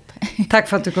knyta ihop. Tack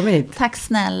för att du kom hit. Tack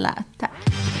snälla. Tack.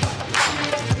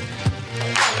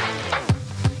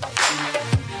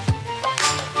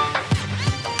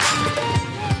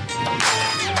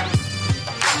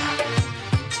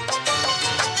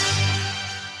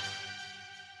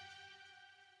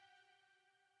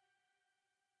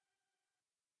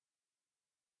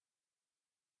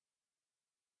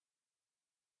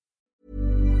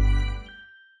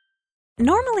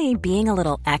 Normally, being a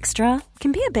little extra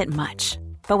can be a bit much,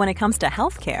 but when it comes to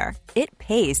healthcare, it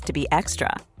pays to be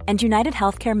extra. And United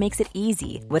Healthcare makes it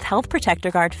easy with Health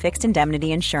Protector Guard fixed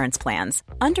indemnity insurance plans.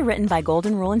 Underwritten by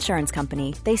Golden Rule Insurance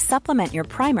Company, they supplement your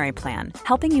primary plan,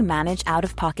 helping you manage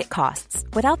out-of-pocket costs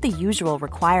without the usual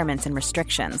requirements and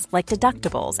restrictions like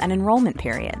deductibles and enrollment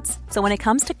periods. So when it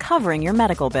comes to covering your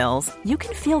medical bills, you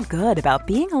can feel good about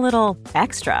being a little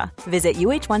extra. Visit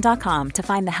uh1.com to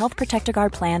find the Health Protector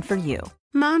Guard plan for you.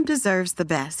 Mom deserves the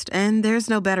best, and there's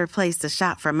no better place to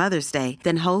shop for Mother's Day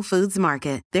than Whole Foods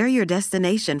Market. They're your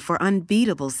destination for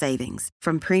unbeatable savings,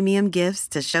 from premium gifts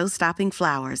to show-stopping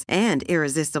flowers and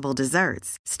irresistible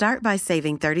desserts. Start by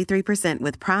saving 33%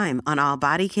 with Prime on all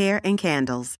body care and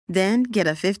candles. Then get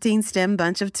a 15-stem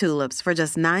bunch of tulips for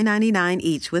just $9.99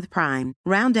 each with Prime.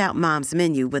 Round out Mom's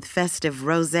menu with festive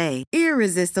rosé,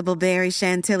 irresistible berry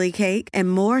chantilly cake,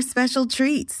 and more special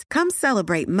treats. Come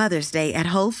celebrate Mother's Day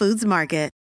at Whole Foods Market.